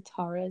someone who's a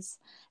Taurus,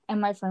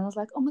 and my friend was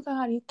like, oh my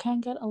god, you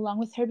can't get along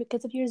with her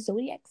because of your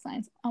zodiac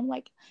signs. I'm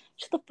like,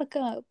 shut the fuck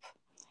up.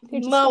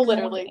 No,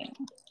 literally.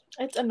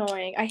 It's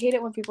annoying. I hate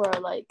it when people are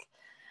like,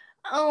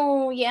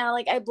 oh yeah,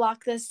 like, I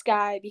blocked this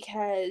guy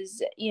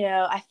because,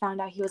 I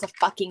found out he was a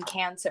fucking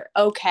Cancer.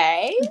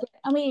 Okay.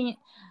 I mean,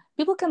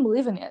 people can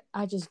believe in it.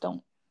 I just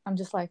don't. I'm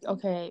just like,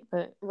 okay,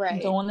 but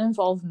don't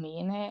involve me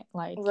in it.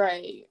 Like,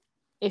 right.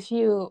 If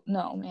you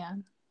no,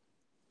 man.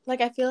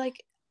 Like, I feel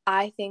like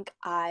I think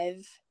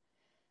I've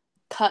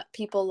cut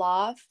people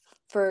off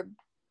for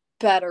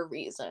better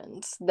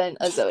reasons than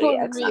a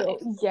zodiac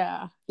sign.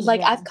 Yeah. Like,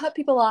 I've cut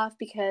people off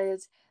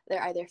because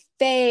they're either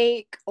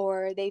fake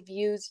or they've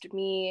used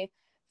me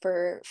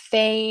for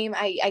fame,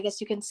 I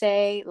guess you can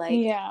say. Like,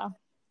 yeah.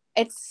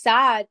 It's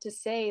sad to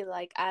say,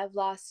 like, I've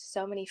lost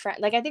so many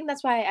friends. Like, I think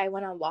that's why I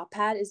went on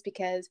Wattpad, is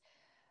because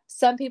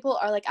some people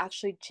are, like,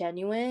 actually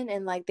genuine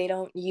and, like, they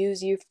don't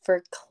use you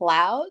for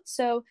clout.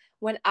 So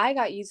when I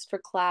got used for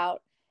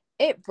clout,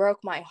 it broke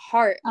my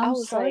heart. I'm I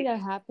was sorry like,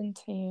 that happened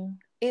to you.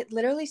 It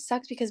literally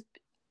sucks because,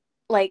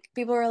 like,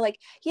 people are like,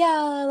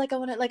 yeah, like, I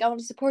want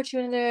to support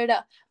you, and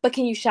but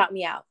can you shout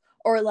me out?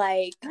 or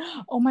like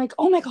Oh my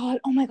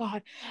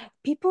god.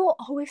 People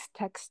always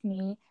text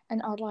me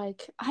and are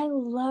like, I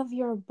love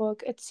your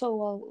book. It's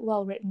so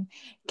well written.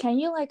 Can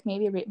you like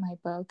maybe read my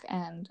book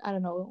and I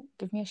don't know,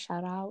 give me a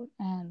shout out?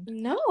 And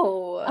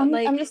no,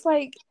 I'm just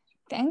like,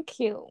 thank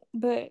you,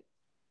 but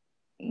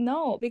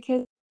no,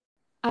 because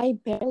I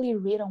barely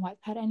read on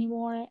Wattpad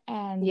anymore,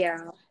 and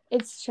yeah.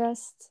 it's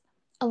just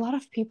a lot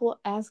of people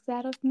ask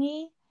that of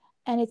me,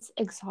 and it's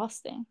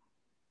exhausting.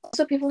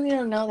 Also, people need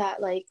to know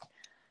that like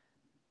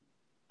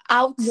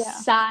Yeah.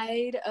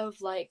 outside of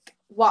like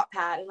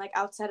Wattpad and like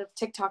outside of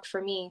TikTok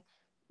for me,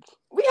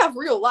 we have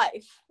real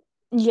life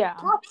Yeah.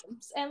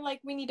 problems and like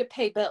we need to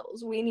pay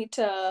bills. We need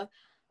to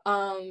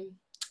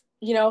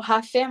you know,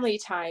 have family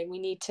time. We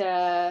need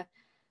to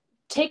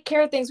take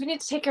care of things. We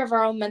need to take care of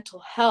our own mental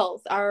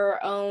health,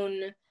 our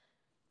own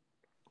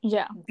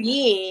Yeah.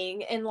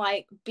 being, and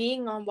like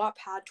being on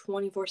Wattpad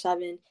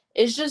 24/7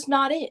 is just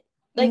not it.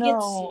 Like it's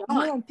No,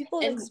 not. people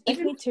And expect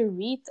even me to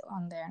read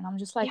on there, and I'm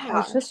just like, I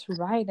yeah, just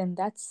write, and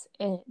that's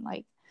it.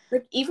 like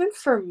even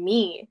for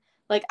me,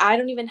 like I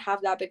don't even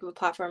have that big of a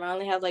platform. I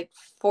only have like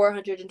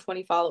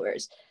 420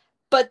 followers.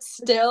 But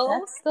still,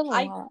 that's still a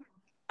I lot.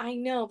 I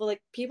know, but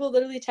like people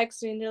literally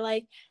text me and they're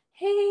like,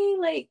 "Hey,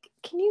 like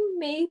can you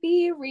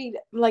maybe read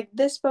like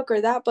this book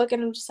or that book?"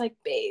 And I'm just like,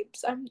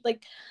 "Babes, I'm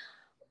like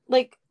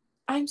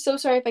I'm so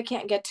sorry if I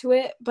can't get to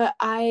it, but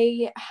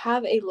I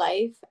have a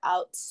life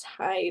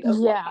outside of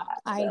Yeah,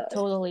 Wattpad." I So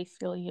totally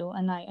feel you,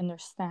 and I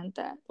understand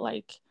that.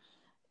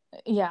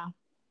 Yeah.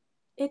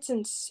 it's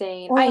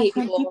insane. Or I like hate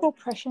when people. people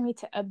pressure me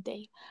to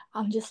update,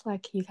 I'm just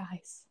like, you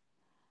guys,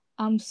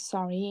 I'm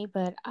sorry,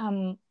 but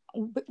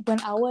when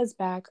I was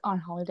back on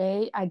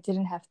holiday, I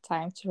didn't have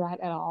time to write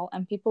at all,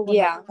 and people were like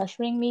Yeah.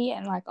 pressuring me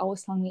and like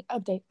always telling me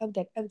update,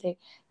 update, update,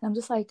 and I'm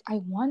just like, I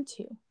want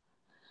to,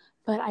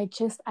 but I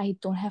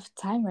don't have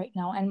time right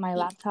now, and my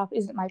laptop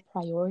isn't my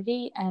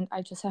priority, and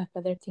I just have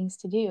better things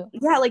to do.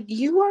 Yeah, like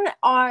you are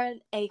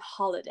on a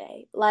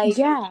holiday. Like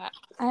Yeah,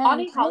 on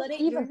and a I haven't holiday,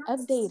 you're even not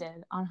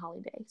updated on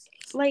holidays.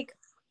 like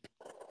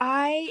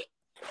I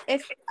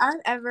if I'm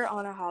ever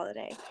on a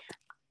holiday,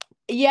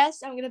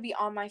 yes, I'm gonna be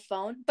on my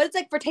phone, but it's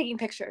like for taking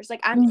pictures.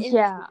 Like I'm in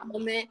Yeah, the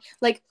moment.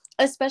 Like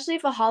especially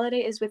if a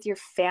holiday is with your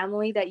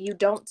family that you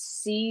don't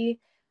see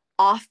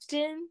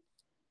often,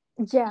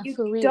 yeah, you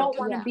for real, don't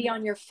want to yeah. be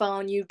on your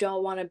phone. You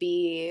don't want to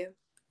be.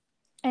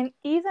 And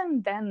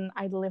even then,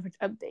 I delivered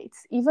updates.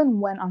 Even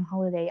when on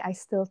holiday, I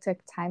still took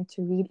time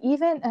to read,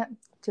 even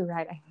to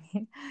write. I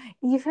mean,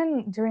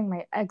 even during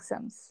my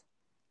exams,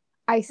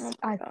 Oh I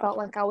my felt god.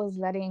 like I was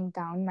letting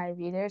down my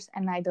readers,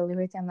 and I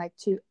delivered them like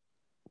two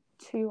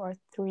or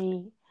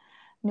three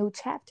new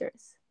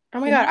chapters. Oh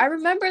my You god, know? I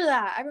remember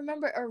that. I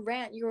remember a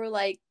rant. You were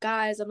like,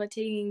 "Guys, I'm like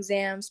taking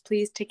exams.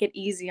 Please take it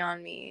easy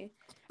on me."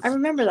 I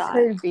remember that.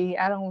 Could be.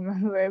 I don't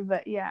remember,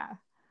 but yeah.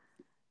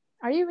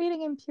 Are you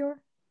reading Impure?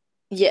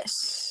 Oh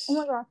Yes.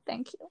 my god,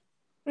 thank you.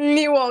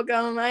 You're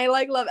welcome. I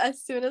like love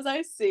as soon as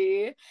I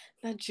see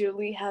that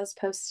Julie has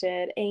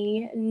posted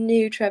a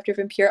new chapter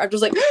from Pure. I'm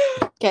just like,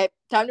 okay,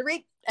 time to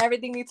read.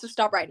 Everything needs to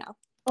stop right now.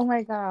 Oh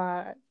my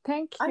god,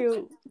 thank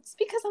you. It's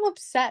because I'm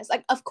obsessed.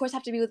 Like, of course, I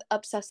have to be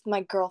obsessed with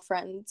my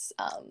girlfriend's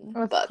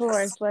Of books.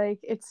 course, like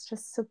it's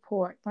just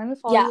support. Let me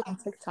follow Yeah. you on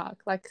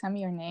TikTok. Like, send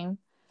me your name,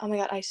 Oh my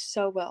god, I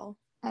so will.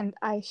 and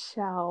I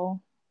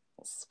shall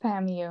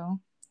spam you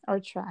or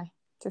try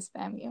to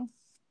spam you.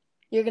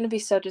 You're gonna be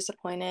so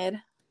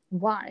disappointed.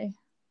 Why?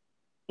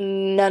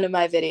 None of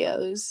my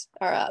videos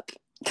are up.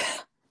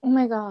 Oh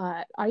my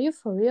god, are you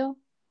for real?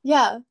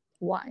 Yeah,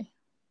 Why?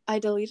 I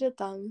deleted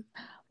them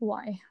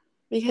Why?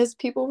 because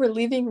people were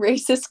leaving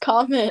racist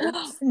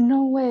comments.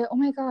 No way. Oh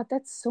my god,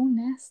 that's so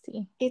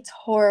nasty. It's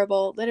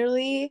horrible.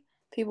 Literally,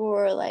 people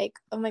were like,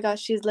 "Oh my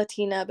gosh, she's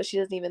Latina, but she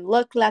doesn't even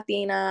look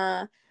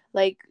Latina."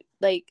 Like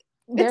it's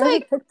There's a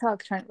like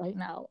TikTok trend right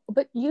now,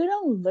 but you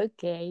don't look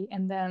gay,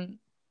 and then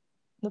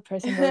the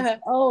person goes,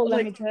 "Oh,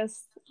 let me like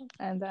just,"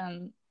 and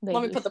then they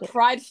let me do put the shit.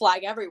 pride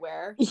flag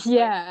everywhere.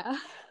 Yeah.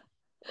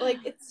 Like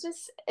it's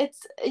just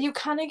it's you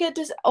kind of get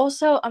just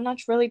also I'm not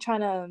really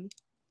trying to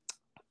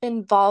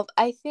involve.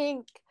 I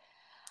think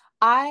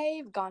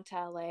I've gone to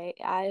LA.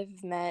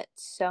 I've met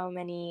so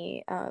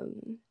many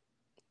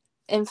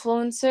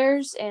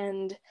influencers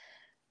and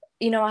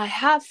you know, I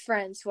have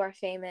friends who are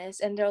famous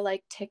and they're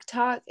like,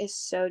 TikTok is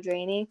so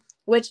draining,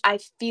 which I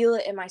feel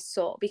it in my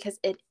soul because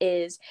it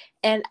is.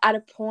 And at a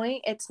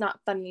point, it's not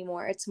fun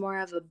anymore. It's more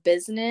of a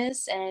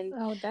business. And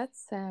Oh,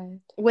 that's sad.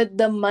 with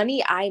the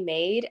money I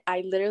made,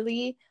 I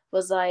literally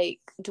was like,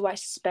 do I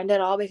spend it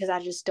all because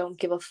I just don't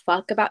give a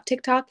fuck about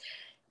TikTok?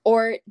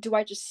 Or do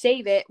I just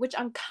save it? Which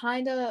I'm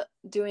kind of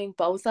doing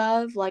both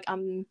of. Like,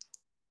 I'm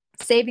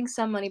saving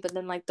some money, but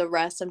then like the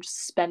rest, I'm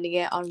just spending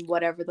it on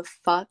whatever the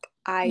fuck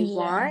I Yeah.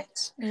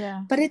 want.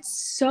 Yeah. But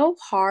it's so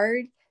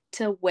hard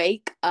to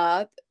wake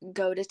up,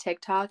 go to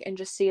TikTok, and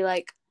just see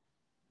like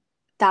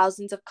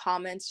thousands of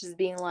comments just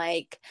being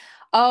like,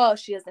 oh,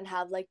 she doesn't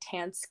have like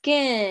tan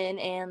skin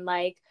and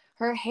like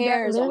her That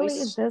hair is literally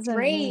always doesn't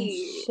mean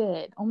straight.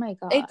 shit. Oh my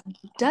It god.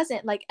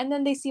 doesn't like, and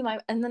then they see my,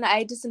 and then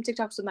I did some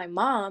TikToks with my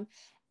mom,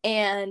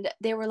 and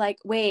they were like,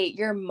 wait,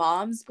 your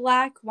mom's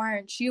black, why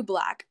aren't you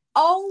black?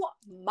 Oh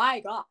my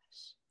gosh.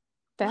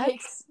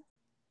 That's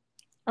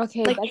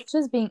okay, like that's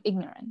just being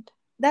ignorant.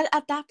 that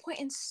at that point,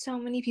 and so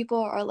many people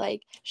are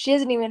like, she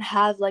doesn't even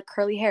have like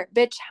curly hair.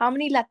 Bitch, how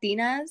many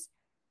Latinas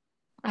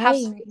have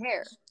straight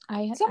hair?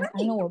 So I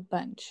many. know a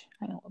bunch.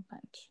 I know a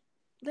bunch.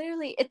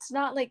 Literally, it's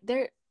not like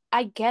there.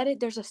 I get it.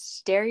 There's a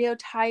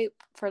stereotype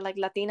for like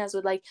Latinas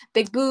with like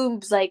big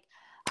boobs, like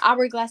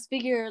hourglass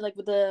figure, like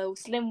with a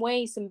slim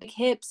waist and big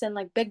hips and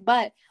like big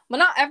butt. But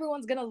not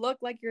everyone's gonna look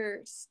like your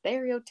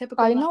stereotypical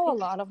I know a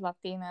Latina. lot of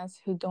Latinas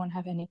who don't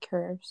have any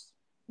curves.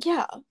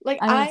 Yeah, like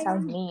I mean, it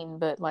sounds mean,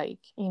 but like,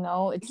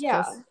 it's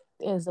yeah. just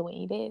is the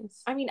way it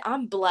is. I mean,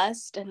 I'm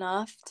blessed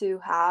enough to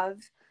have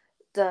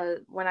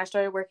when I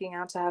started working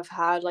out to have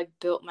had like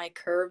built my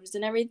curves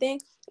and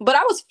everything. But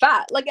I was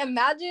fat. Like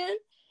imagine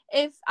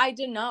if I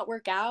did not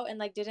work out and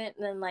like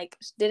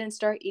didn't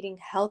start eating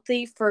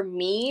healthy for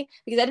me,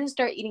 because I didn't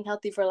start eating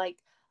healthy for like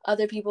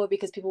other people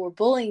because people were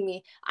bullying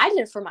me. I did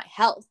it for my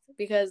health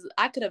because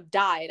I could have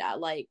died at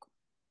like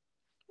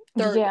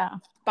 30 Yeah.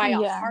 by a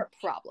Yeah. heart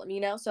problem,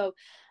 So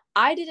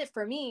I did it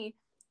for me,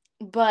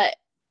 but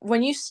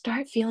when you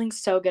start feeling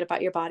so good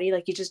about your body,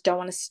 like you just don't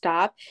want to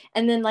stop.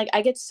 And then like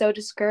I get so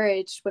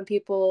discouraged when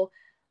people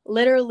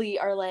literally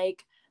are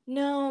like,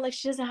 no, like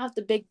she doesn't have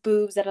the big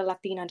boobs that a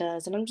Latina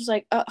does. And I'm just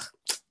like, ugh.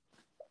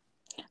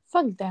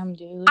 Fuck them,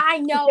 dude. I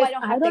know Because I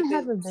don't I have big don't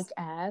have a big boobs.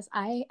 ass.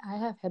 I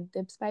have hip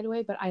dips, by the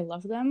way, but I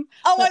love them.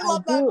 Oh, But I I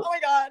love them. do. Oh my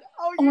god.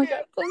 Oh, Oh you my do.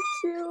 god, thank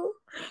you.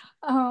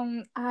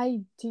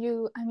 I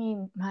do. I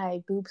mean,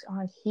 my boobs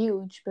aren't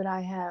huge, but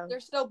I have. They're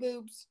still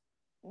boobs.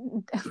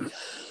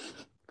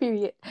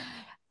 Period.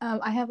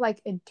 I have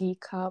like a D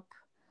cup.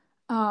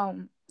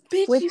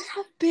 Bitch, Which, you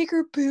have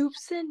bigger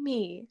boobs than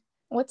me.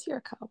 what's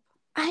your cup?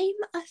 I'm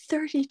a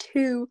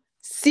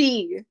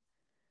 32C.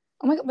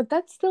 Oh my god, but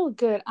that's still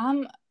good.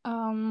 I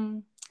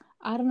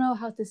don't know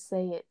how to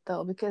say it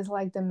though, because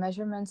like the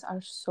measurements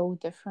are so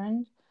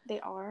different They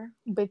are.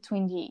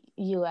 between the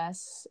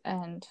US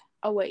and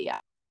Oh wait, yeah.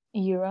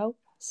 Europe.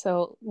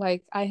 So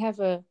like I have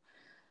a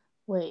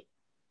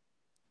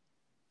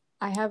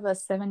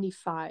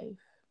 75D.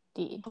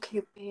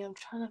 Okay, wait, I'm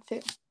trying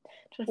to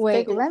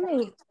Wait, figure it let out.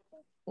 me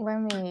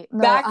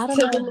no, Back I don't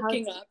to the know how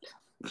looking to up.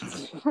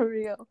 for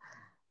real.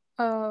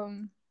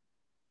 Um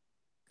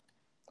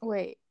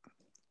Wait.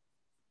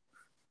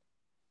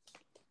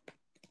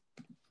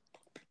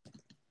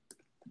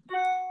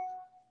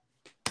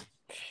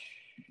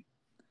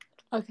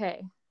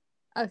 Okay.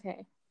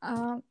 Okay.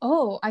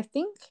 Oh, I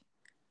think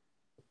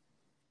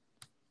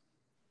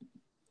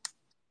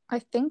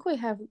I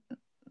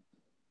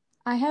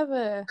have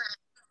a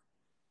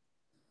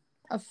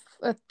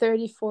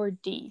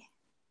 34D.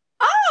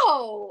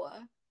 Oh,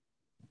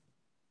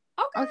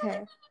 okay.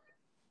 Okay.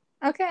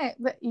 Okay,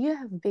 but you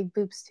have big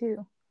boobs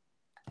too.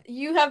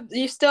 You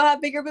still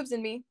have bigger boobs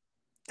than me.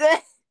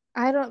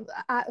 I don't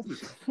I,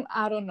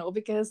 I don't know,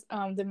 because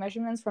the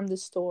measurements from the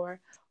store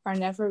are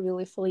never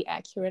really fully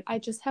accurate. I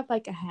just have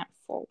like a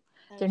handful.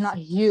 They're not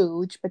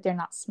huge, but they're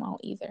not small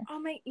either. Oh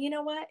my, you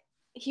know what?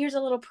 Here's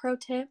a little pro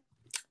tip.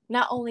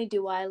 Not only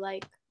do I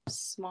like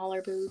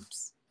smaller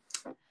boobs,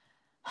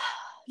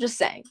 just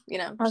saying,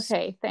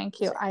 Okay, thank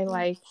you. I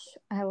like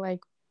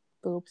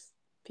boobs.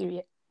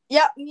 Period.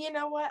 Yeah, you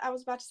know what? I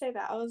was about to say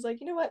that. I was like,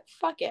 you know what?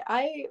 Fuck it.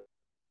 I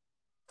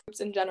boobs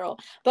in general,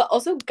 but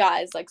also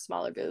guys like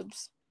smaller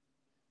boobs.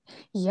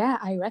 Yeah,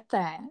 I read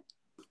that.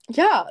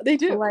 Yeah, they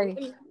do. Like,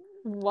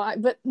 why?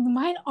 But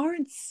mine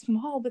aren't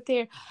small, but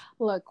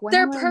look, when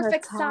They're I'm wearing a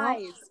perfect top,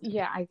 size.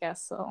 yeah, I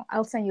guess so.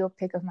 I'll send you a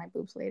pic of my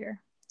boobs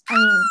later. I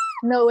mean,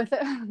 no,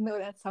 no,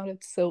 that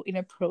sounded so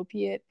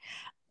inappropriate.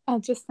 I'll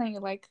just send you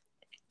like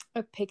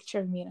a picture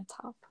of me in a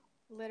top.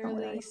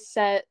 Literally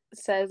says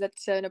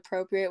that's so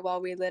inappropriate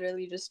while we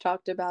literally just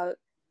talked about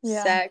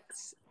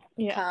sex.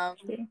 Yeah.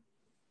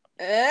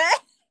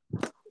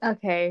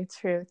 Okay,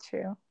 true.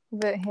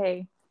 But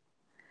hey,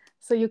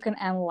 so you can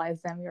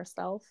analyze them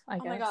yourself, I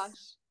guess. Oh my gosh.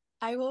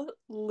 I will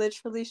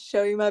literally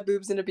show you my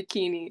boobs in a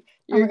bikini.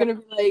 Oh You're gonna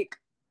be like,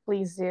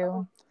 please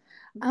do.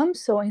 I'm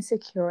so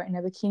insecure in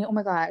a bikini. Oh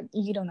my god,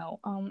 you don't know.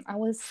 I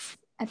was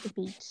at the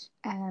beach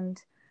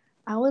and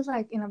I was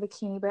like in a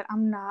bikini, but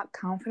I'm not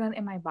confident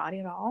in my body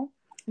at all.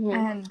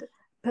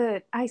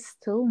 But I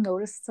still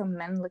noticed some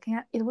men looking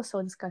at it. Was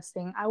so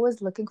disgusting. I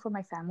was looking for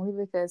my family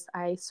because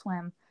I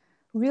swam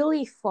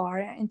really far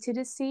into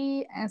the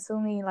sea, and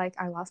suddenly like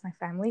I lost my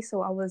family.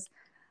 So I was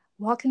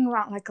walking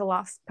around like a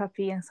lost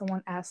puppy, and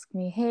someone asked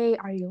me, "Hey,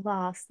 are you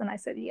lost?" And I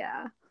said,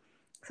 "Yeah."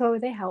 So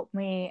they helped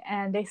me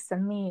and they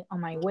sent me on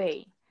my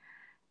way.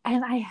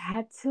 And I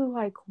had to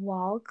like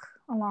walk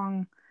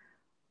along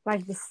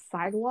like the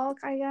sidewalk,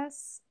 I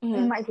guess,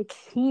 in my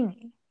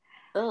bikini.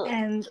 ugh.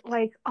 And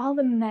like all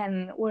the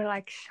men were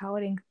like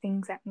shouting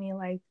things at me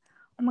like,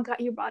 "Oh my god,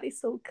 your body's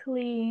so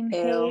clean.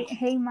 Ew.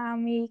 Hey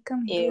mommy,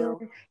 come Ew.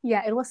 here."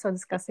 Yeah, it was so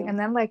disgusting. Ew. And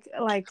then like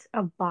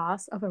a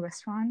boss of a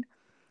restaurant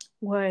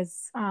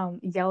was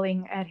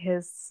yelling at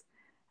his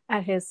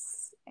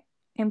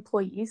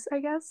employees, I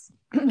guess.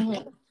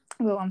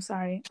 Well, I'm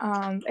sorry.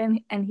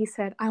 And he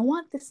said, I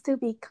want this to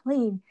be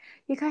clean.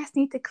 You guys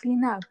need to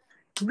clean up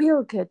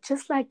real good,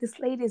 just like this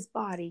lady's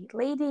body.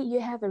 Lady, you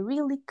have a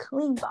really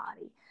clean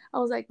body. I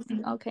was like,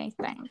 okay,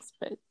 thanks,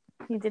 but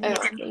he didn't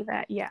say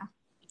that. Yeah.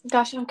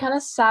 Gosh, I'm kind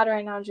of sad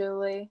right now,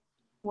 Julie.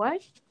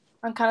 What?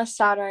 I'm kind of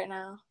sad right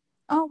now.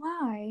 Oh,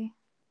 why?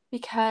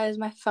 Because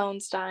my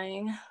phone's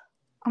dying.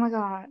 Oh my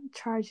god,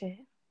 charge it.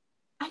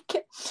 I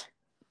can't.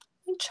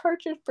 My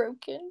charger's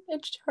broken.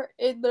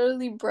 It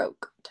literally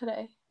broke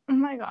today. Oh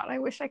my god, I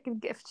wish I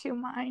could gift you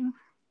mine.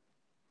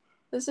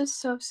 This is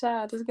so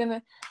sad. This is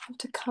gonna have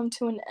to come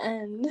to an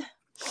end.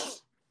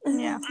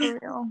 Yeah, for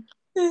real.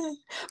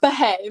 But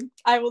hey,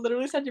 I will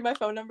literally send you my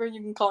phone number and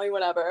you can call me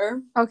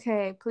whenever.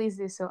 Okay, please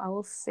do so. I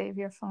will save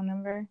your phone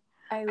number.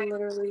 I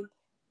literally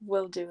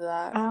will do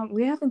that.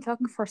 We have been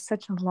talking for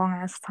such a long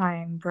ass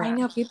time, bro. I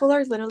know people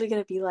are literally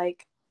gonna be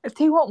like, if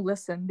they won't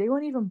listen, they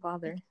won't even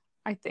bother.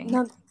 I think.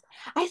 No,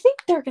 I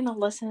think they're gonna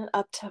listen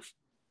up to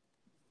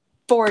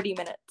 40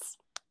 minutes.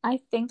 I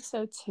think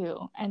so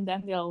too. And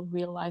then they'll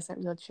realize that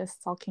we're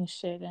just talking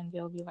shit and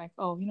they'll be like,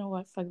 oh, you know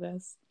what? Fuck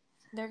this.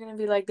 They're gonna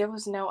be like, there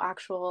was no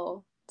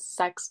actual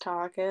sex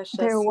talk. It's just...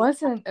 There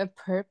wasn't a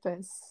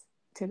purpose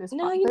to this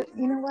No, podcast. But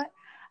you know what?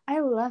 I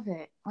love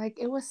it. Like,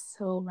 it was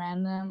so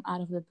random,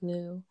 out of the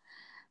blue.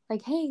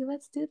 Like, hey,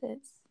 let's do this.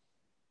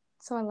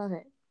 So I love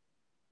it.